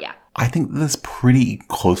star. Yeah. I think this pretty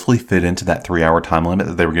closely fit into that 3-hour time limit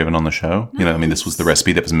that they were given on the show. Nice. This was the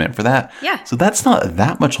recipe that was meant for that. Yeah. So that's not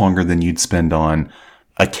that much longer than you'd spend on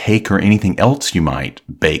a cake or anything else you might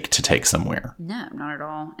bake to take somewhere. No, not at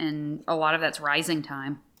all. And a lot of that's rising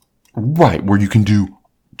time. Right, where you can do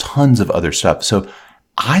tons of other stuff. So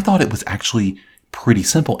I thought it was actually pretty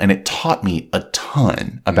simple, and it taught me a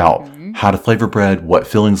ton about how to flavor bread, what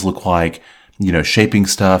fillings look like, shaping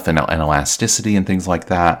stuff and elasticity and things like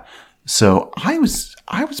that. So I was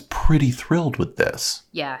pretty thrilled with this.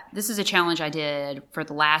 Yeah, this is a challenge I did for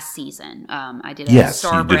the last season. I did a Yes,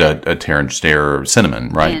 star you bread. did a Terrence Dare cinnamon,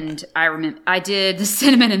 right? And I remember I did the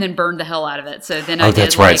cinnamon and then burned the hell out of it. So then I did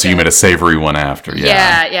that's right. So you made a savory one after.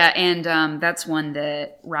 Yeah. And that's one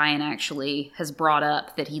that Ryan actually has brought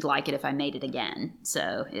up that he'd like it if I made it again.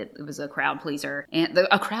 So it was a crowd pleaser and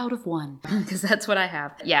a crowd of one because that's what I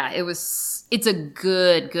have. Yeah, it's a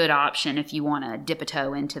good option if you want to dip a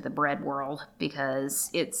toe into the bread world because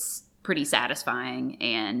it's pretty satisfying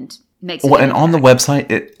and makes it. Well, and on the website,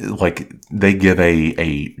 they give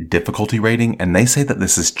a difficulty rating, and they say that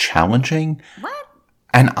this is challenging. What?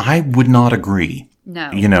 And I would not agree. No.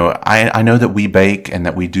 I know that we bake and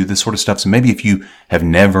that we do this sort of stuff. So maybe if you have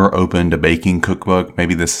never opened a baking cookbook,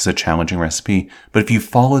 maybe this is a challenging recipe. But if you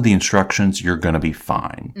follow the instructions, you're going to be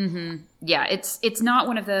fine. Mm-hmm. Yeah, it's not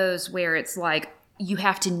one of those where it's like you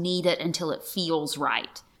have to knead it until it feels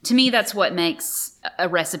right. To me, that's what makes a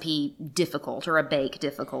recipe difficult or a bake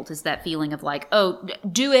difficult is that feeling of like, oh,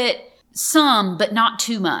 do it some, but not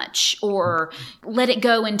too much, or let it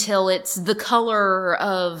go until it's the color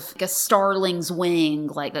of a starling's wing.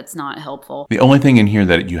 Like, that's not helpful. The only thing in here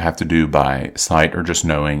that you have to do by sight or just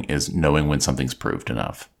knowing is knowing when something's proved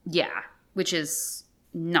enough. Yeah, which is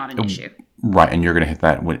not an issue. Right, and you're going to hit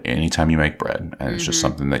that anytime you make bread, and it's just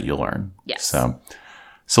something that you learn. Yes.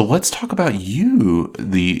 So let's talk about you.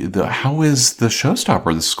 How is the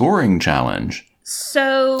showstopper, the scoring challenge?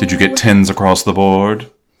 So did you get 10s across the board?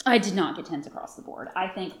 I did not get 10s across the board. I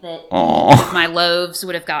think that my loaves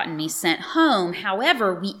would have gotten me sent home.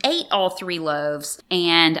 However, we ate all 3 loaves,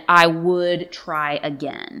 and I would try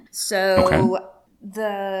again. So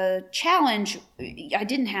the challenge, I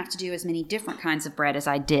didn't have to do as many different kinds of bread as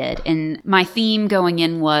I did. And my theme going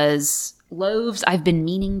in was loaves I've been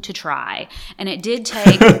meaning to try. And it did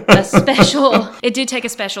take a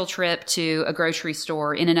special trip to a grocery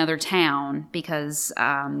store in another town because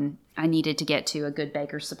I needed to get to a good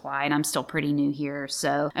baker's supply, and I'm still pretty new here.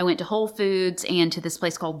 So I went to Whole Foods and to this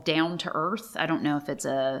place called Down to Earth. I don't know if it's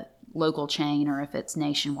a local chain or if it's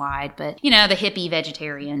nationwide, but the hippie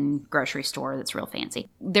vegetarian grocery store that's real fancy.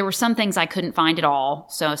 There were some things I couldn't find at all,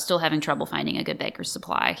 so I was still having trouble finding a good baker's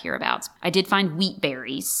supply hereabouts. I did find wheat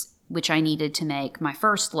berries, which I needed to make my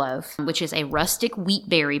first loaf, which is a rustic wheat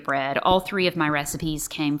berry bread. All 3 of my recipes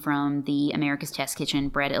came from the America's Test Kitchen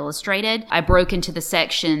Bread Illustrated. I broke into the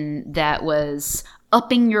section that was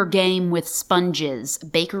upping your game with sponges,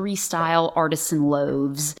 bakery-style artisan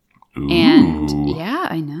loaves. Ooh. And yeah,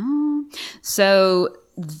 I know. So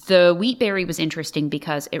the wheat berry was interesting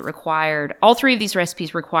because all 3 of these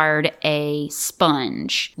recipes required a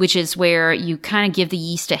sponge, which is where you kind of give the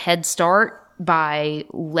yeast a head start by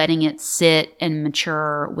letting it sit and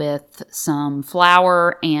mature with some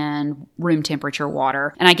flour and room temperature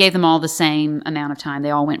water. And I gave them all the same amount of time.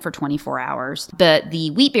 They all went for 24 hours. But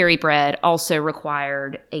the wheatberry bread also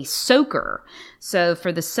required a soaker. So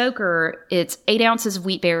for the soaker, it's 8 ounces of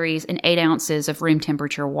wheat berries and 8 ounces of room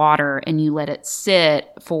temperature water, and you let it sit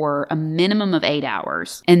for a minimum of 8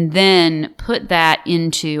 hours. And then put that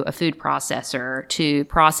into a food processor to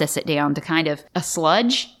process it down to kind of a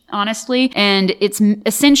sludge, honestly. And it's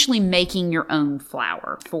essentially making your own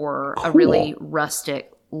flour for a really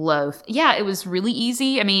rustic loaf. Yeah, it was really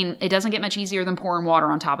easy. I mean, it doesn't get much easier than pouring water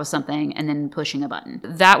on top of something and then pushing a button.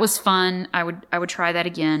 That was fun. I would try that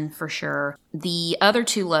again for sure. The other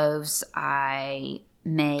 2 loaves I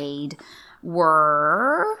made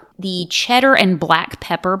were the cheddar and black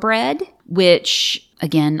pepper bread, which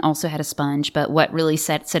again also had a sponge, but what really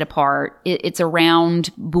sets it apart, it's a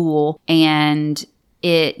round boule, and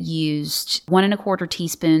it used 1 1/4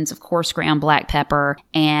 teaspoons of coarse ground black pepper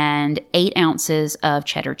and 8 ounces of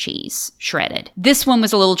cheddar cheese, shredded. This one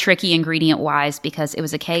was a little tricky ingredient-wise because it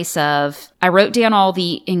was a case of I wrote down all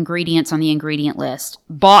the ingredients on the ingredient list,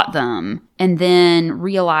 bought them, and then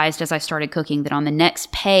realized as I started cooking that on the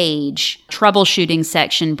next page, troubleshooting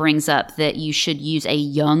section brings up that you should use a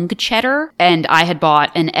young cheddar, and I had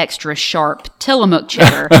bought an extra sharp Tillamook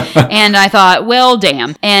cheddar, and I thought, well,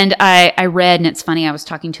 damn. And I read, and it's funny, I was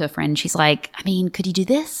talking to a friend, she's like, I mean, could you do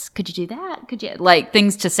this? Could you do that? Could you, like,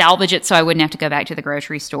 things to salvage it so I wouldn't have to go back to the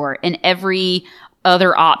grocery store, and every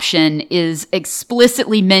other option is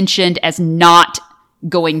explicitly mentioned as not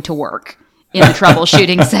going to work in the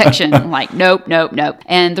troubleshooting section. Like, nope.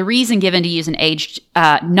 And the reason given to use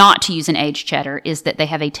not to use an aged cheddar is that they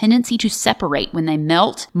have a tendency to separate when they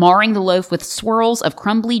melt, marring the loaf with swirls of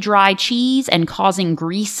crumbly dry cheese and causing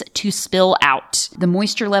grease to spill out. The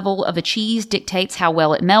moisture level of a cheese dictates how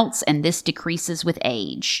well it melts, and this decreases with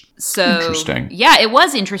age. So, interesting. Yeah, it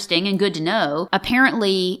was interesting and good to know.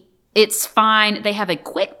 Apparently, It's fine. They have a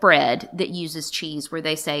quick bread that uses cheese where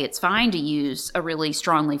they say it's fine to use a really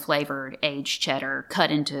strongly flavored aged cheddar cut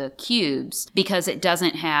into cubes because it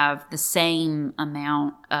doesn't have the same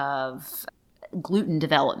amount of gluten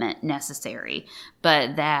development necessary,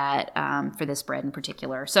 but that for this bread in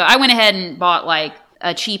particular. So I went ahead and bought like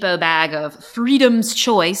a cheapo bag of Freedom's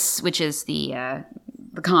Choice, which is the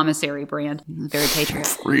commissary brand. Very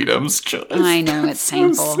patriotic. Freedom's Choice. I know, it's so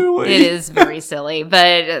painful. silly. It is very silly,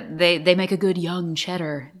 but they make a good young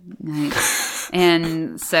cheddar.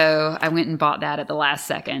 And so I went and bought that at the last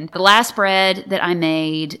second. The last bread that I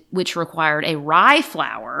made, which required a rye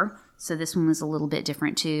flour, so this one was a little bit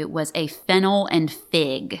different too, was a fennel and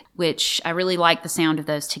fig, which I really liked the sound of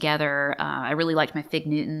those together. I really liked my fig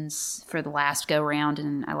Newtons for the last go round,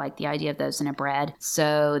 and I liked the idea of those in a bread.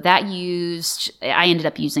 So I ended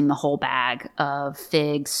up using the whole bag of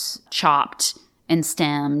figs chopped and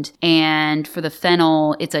stemmed. And for the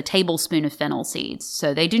fennel, it's a tablespoon of fennel seeds.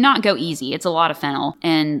 So they do not go easy. It's a lot of fennel.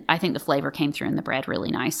 And I think the flavor came through in the bread really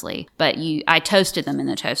nicely. But I toasted them in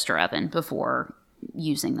the toaster oven before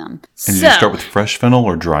using them. And did you start with fresh fennel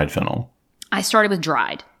or dried fennel? I started with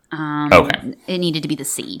dried. Okay. It needed to be the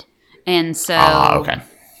seed. And so, okay.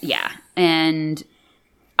 Yeah. And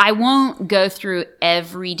I won't go through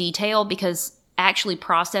every detail because actually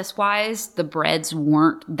process-wise, the breads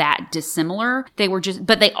weren't that dissimilar.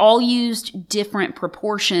 But they all used different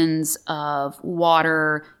proportions of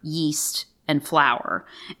water, yeast, and flour.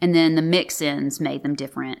 And then the mix-ins made them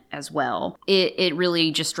different as well. It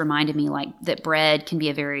really just reminded me like that bread can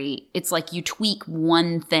be it's like you tweak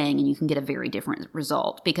one thing and you can get a very different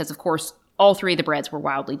result because of course all three of the breads were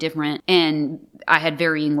wildly different and I had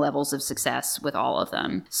varying levels of success with all of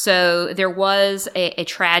them. So there was a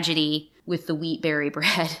tragedy with the wheat berry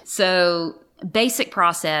bread. So basic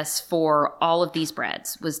process for all of these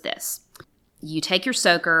breads was this. You take your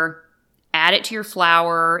soaker, add it to your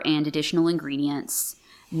flour and additional ingredients,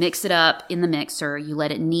 mix it up in the mixer. You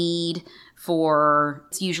let it knead for,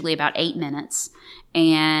 it's usually about 8 minutes,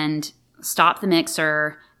 and stop the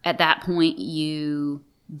mixer. At that point, you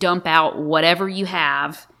dump out whatever you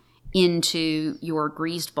have into your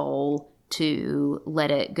greased bowl to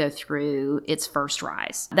let it go through its first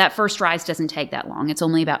rise. That first rise doesn't take that long. It's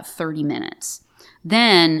only about 30 minutes.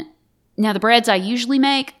 Now the breads I usually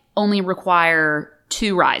make only require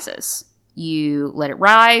 2 rises. You let it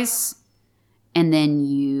rise, and then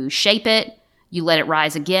you shape it. You let it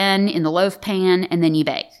rise again in the loaf pan, and then you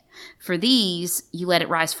bake. For these, you let it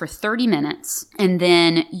rise for 30 minutes, and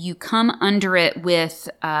then you come under it with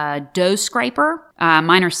a dough scraper.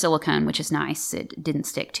 Mine are silicone, which is nice. It didn't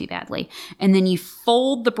stick too badly. And then you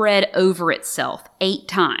fold the bread over itself 8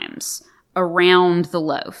 times around the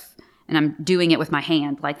loaf. And I'm doing it with my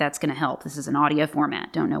hand, like that's going to help. This is an audio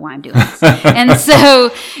format. Don't know why I'm doing this. And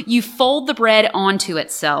so you fold the bread onto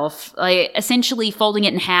itself, like essentially folding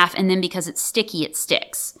it in half. And then because it's sticky, it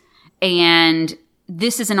sticks. And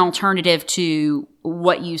this is an alternative to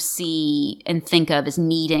what you see and think of as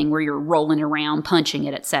kneading, where you're rolling around, punching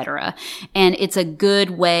it, etc. And it's a good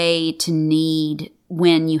way to knead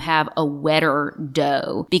when you have a wetter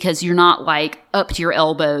dough because you're not like up to your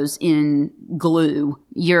elbows in glue.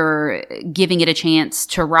 You're giving it a chance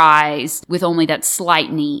to rise with only that slight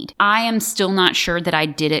knead. I am still not sure that I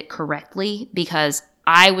did it correctly because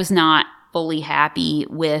I was not fully happy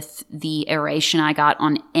with the aeration I got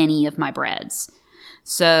on any of my breads.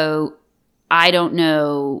 So I don't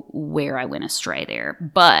know where I went astray there,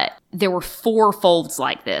 but there were 4 folds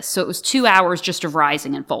like this. So it was 2 hours just of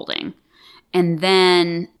rising and folding. And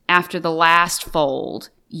then after the last fold,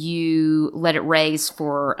 you let it raise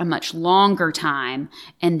for a much longer time,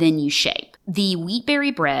 and then you shape. The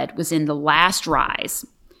wheatberry bread was in the last rise,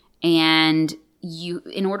 and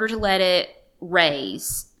in order to let it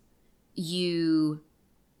raise, you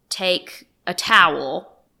take a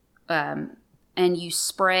towel, and you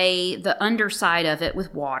spray the underside of it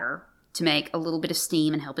with water to make a little bit of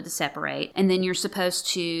steam and help it to separate. And then you're supposed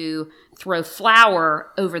to throw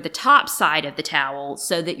flour over the top side of the towel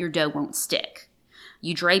so that your dough won't stick.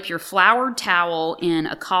 You drape your floured towel in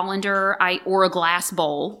a colander or a glass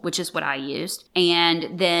bowl, which is what I used.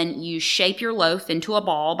 And then you shape your loaf into a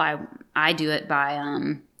ball I do it by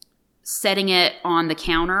setting it on the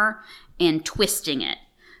counter and twisting it.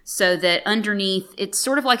 So that underneath, it's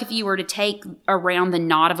sort of like if you were to take around the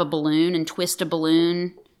knot of a balloon and twist a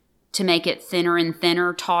balloon to make it thinner and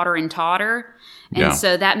thinner, tauter and tauter. And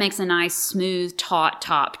so that makes a nice smooth taut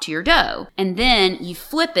top to your dough. And then you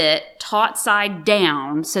flip it taut side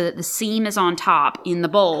down so that the seam is on top in the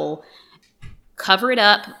bowl. Cover it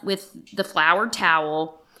up with the floured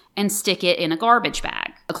towel and stick it in a garbage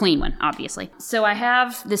bag. A clean one, obviously. So I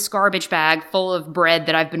have this garbage bag full of bread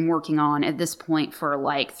that I've been working on at this point for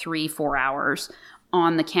like 3-4 hours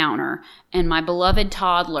on the counter. And my beloved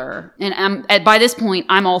toddler, and by this point,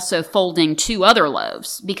 I'm also folding 2 other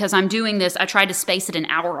loaves because I'm doing this. I tried to space it an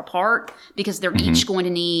hour apart because they're each going to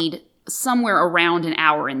need somewhere around an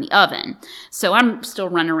hour in the oven. So I'm still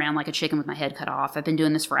running around like a chicken with my head cut off. I've been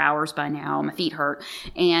doing this for hours by now. My feet hurt.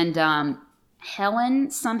 And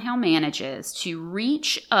Helen somehow manages to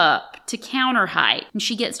reach up to counter height, and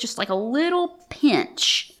she gets just like a little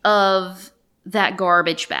pinch of that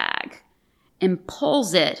garbage bag and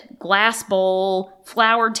pulls it, glass bowl,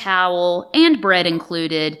 floured towel, and bread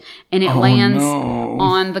included, and it lands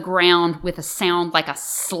on the ground with a sound like a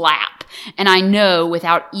slap. And I know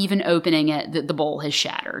without even opening it that the bowl has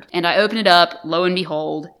shattered. And I open it up, lo and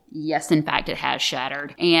behold, yes, in fact, it has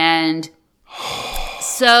shattered. And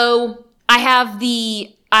so I have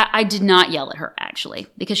I did not yell at her, actually,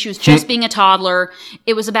 because she was just being a toddler.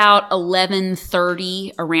 It was about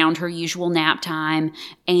 11:30, around her usual nap time,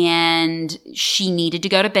 and she needed to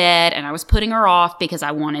go to bed, and I was putting her off because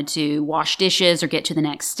I wanted to wash dishes or get to the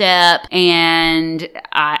next step, and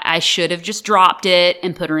I should have just dropped it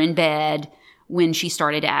and put her in bed when she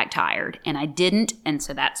started to act tired, and I didn't, and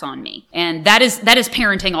so that's on me. And that is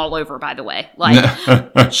parenting all over, by the way.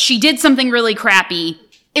 Like, she did something really crappy.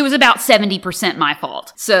 It was about 70% my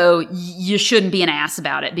fault. So you shouldn't be an ass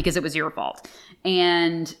about it because it was your fault.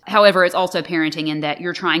 And however, it's also parenting in that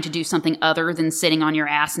you're trying to do something other than sitting on your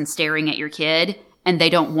ass and staring at your kid, and they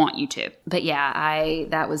don't want you to. But yeah,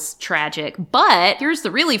 that was tragic. But here's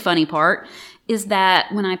the really funny part, is that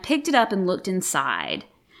when I picked it up and looked inside,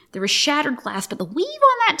 there was shattered glass, but the weave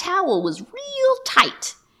on that towel was real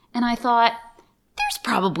tight. And I thought, there's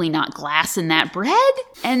probably not glass in that bread.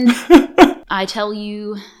 And I tell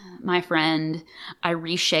you, my friend, I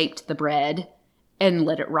reshaped the bread and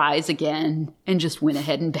let it rise again and just went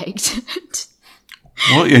ahead and baked it.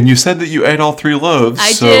 Well, and you said that you ate all 3 loaves.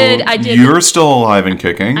 I did. You're still alive and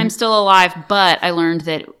kicking. I'm still alive, but I learned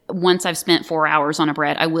that once I've spent 4 hours on a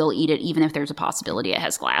bread, I will eat it even if there's a possibility it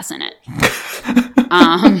has glass in it.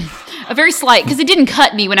 A very slight, because it didn't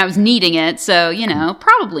cut me when I was kneading it, so,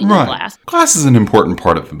 probably no glass. Glass is an important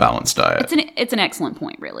part of a balanced diet. It's an excellent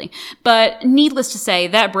point, really. But needless to say,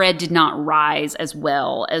 that bread did not rise as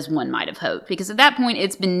well as one might have hoped, because at that point,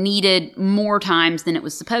 it's been kneaded more times than it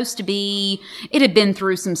was supposed to be. It had been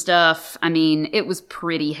through some stuff. I mean, it was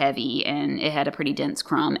pretty heavy, and it had a pretty dense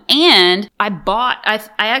crumb. And I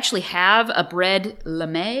actually have a bread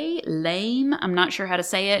lame, I'm not sure how to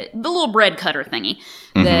say it, the little bread cutter thingy,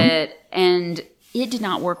 and it did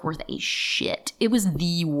not work worth a shit. It was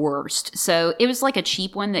the worst. So it was like a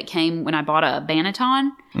cheap one that came when I bought a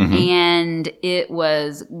Banneton, and it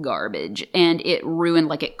was garbage. And it ruined,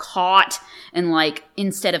 like, it caught, and, like,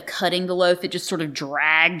 instead of cutting the loaf, it just sort of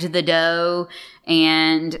dragged the dough,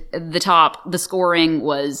 and the scoring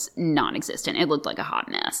was non-existent. It looked like a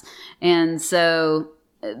hot mess. And so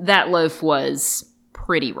that loaf was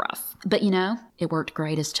pretty rough. But, it worked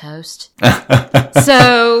great as toast.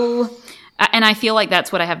 So, and I feel like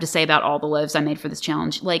that's what I have to say about all the loaves I made for this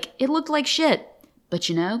challenge. Like, it looked like shit, but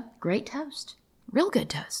great toast. Real good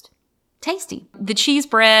toast. Tasty. The cheese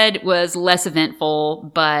bread was less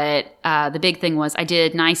eventful, but the big thing was I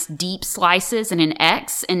did nice deep slices in an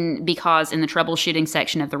X, and because in the troubleshooting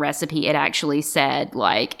section of the recipe, it actually said,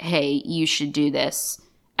 like, hey, you should do this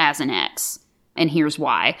as an X. And here's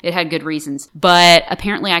why. It had good reasons. But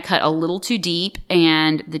apparently I cut a little too deep,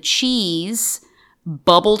 and the cheese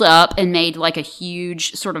bubbled up and made like a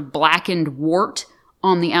huge sort of blackened wart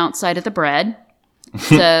on the outside of the bread.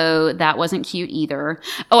 So that wasn't cute either.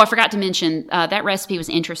 Oh, I forgot to mention, that recipe was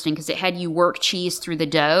interesting because it had you work cheese through the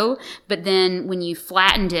dough, but then when you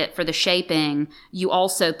flattened it for the shaping, you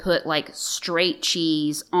also put like straight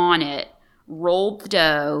cheese on it, rolled the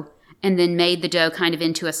dough, and then made the dough kind of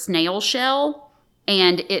into a snail shell,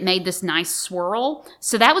 and it made this nice swirl.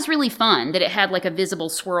 So that was really fun, that it had like a visible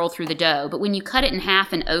swirl through the dough. But when you cut it in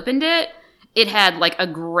half and opened it, it had like a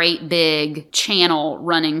great big channel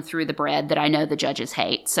running through the bread that I know the judges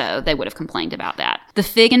hate, so they would have complained about that. The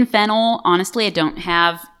fig and fennel, honestly, I don't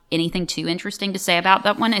have anything too interesting to say about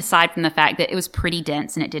that one, aside from the fact that it was pretty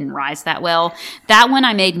dense and it didn't rise that well. That one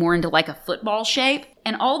I made more into like a football shape.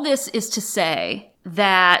 And all this is to say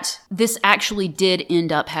that this actually did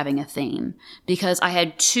end up having a theme, because I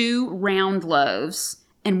had 2 round loaves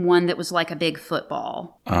and one that was like a big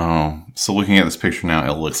football. Oh, so looking at this picture now,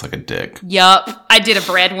 it looks like a dick. Yup, I did a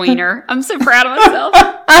bread wiener. I'm so proud of myself.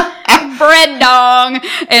 bread dong.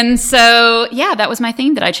 And so, yeah, that was my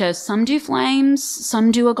theme that I chose. Some do flames,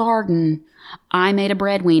 some do a garden. I made a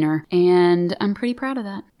bread wiener, and I'm pretty proud of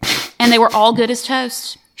that. And they were all good as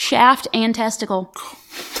toast. Shaft and testicle.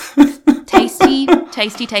 Tasty,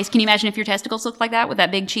 tasty, tasty. Can you imagine if your testicles looked like that with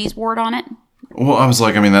that big cheese wart on it? Well, I was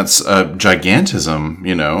like, I mean, that's gigantism,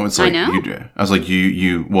 you know? It's like, I know. I was like,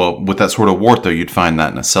 well, with that sort of wart, though, you'd find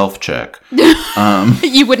that in a self-check.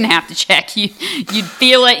 You wouldn't have to check. You'd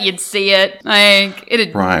feel it. You'd see it. Like,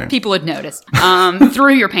 Right. People would notice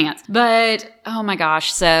through your pants. But, oh my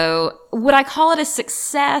gosh. So, would I call it a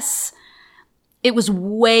success? It was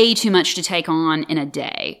way too much to take on in a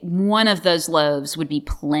day. One of those loaves would be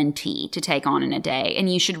plenty to take on in a day.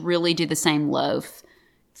 And you should really do the same loaf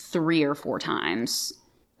 3 or 4 times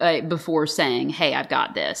before saying, hey, I've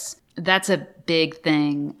got this. That's a big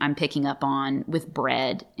thing I'm picking up on with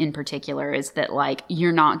bread in particular, is that, like,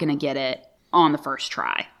 you're not going to get it on the first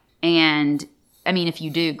try. And, I mean, if you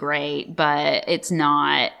do, great, but it's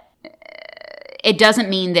not... It doesn't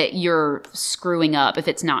mean that you're screwing up if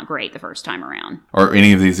it's not great the first time around. Are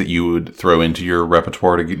any of these that you would throw into your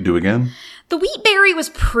repertoire to do again? The wheat berry was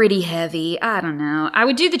pretty heavy. I don't know. I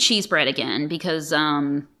would do the cheese bread again because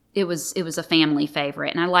it was a family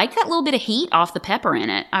favorite. And I like that little bit of heat off the pepper in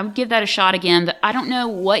it. I would give that a shot again, but I don't know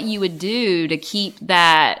what you would do to keep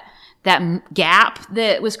that gap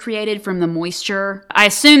that was created from the moisture. I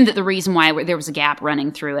assumed that the reason why there was a gap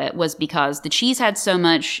running through it was because the cheese had so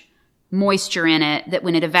much moisture in it that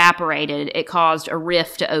when it evaporated, it caused a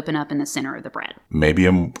rift to open up in the center of the bread. Maybe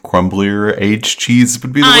a crumblier aged cheese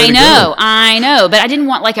would be the way to go. I know, but I didn't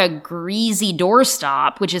want like a greasy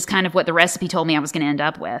doorstop, which is kind of what the recipe told me I was going to end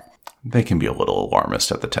up with. They can be a little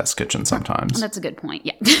alarmist at the test kitchen sometimes. That's a good point.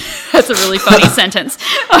 Yeah, that's a really funny sentence.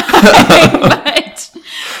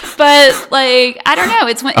 But like, I don't know.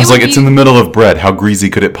 It's in the middle of bread. How greasy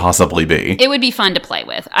could it possibly be? It would be fun to play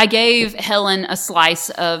with. I gave Helen a slice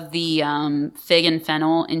of the fig and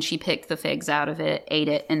fennel, and she picked the figs out of it, ate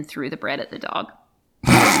it, and threw the bread at the dog.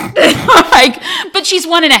 But she's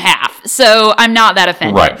 1.5, so I'm not that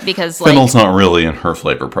offended. Right. Because fennel's not really in her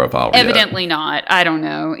flavor profile evidently yet. Not. I don't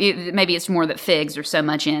know. Maybe it's more that figs are so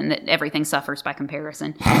much in that everything suffers by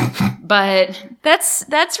comparison. But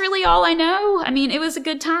that's really all I know. I mean, it was a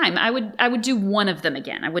good time. I would do one of them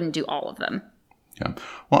again. I wouldn't do all of them. Yeah.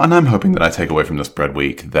 Well, and I'm hoping that I take away from this bread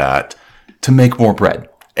week that to make more bread.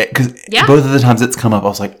 Because both of the times it's come up, I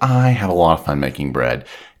was like, I have a lot of fun making bread.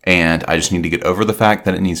 And I just need to get over the fact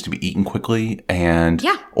that it needs to be eaten quickly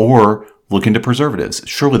or look into preservatives.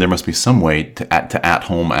 Surely there must be some way to at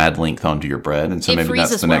home add length onto your bread. And so maybe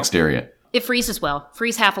that's the next area. It freezes well.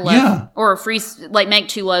 Freeze half a loaf. Yeah. Or make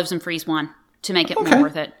 2 loaves and freeze 1 to make it more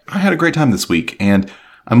worth it. I had a great time this week. And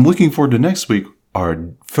I'm looking forward to next week, our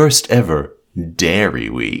first ever Dairy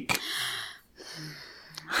Week.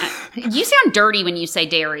 You sound dirty when you say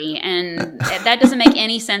dairy, and that doesn't make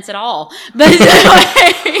any sense at all. But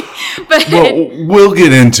well, we'll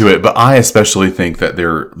get into it. But I especially think that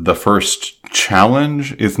the first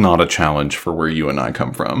challenge is not a challenge for where you and I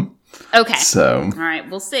come from. Okay. So, all right,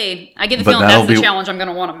 we'll see. I get the feeling that's the challenge I'm going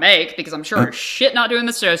to want to make because I'm sure as shit not doing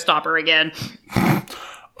the showstopper again.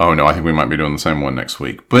 Oh, no, I think we might be doing the same one next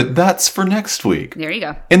week. But that's for next week. There you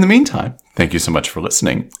go. In the meantime, thank you so much for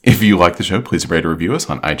listening. If you like the show, please rate or review us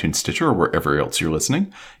on iTunes, Stitcher, or wherever else you're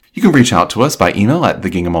listening. You can reach out to us by email at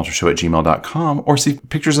theginghamaltershow@gmail.com or see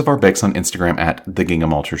pictures of our bakes on Instagram at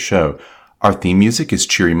theginghamaltershow. Our theme music is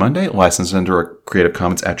Cheery Monday, licensed under a Creative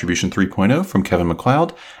Commons Attribution 3.0 from Kevin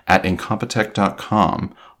MacLeod at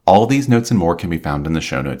incompetech.com. All these notes and more can be found in the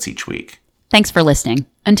show notes each week. Thanks for listening.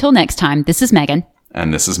 Until next time, this is Megan.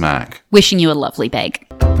 And this is Mac. Wishing you a lovely bake.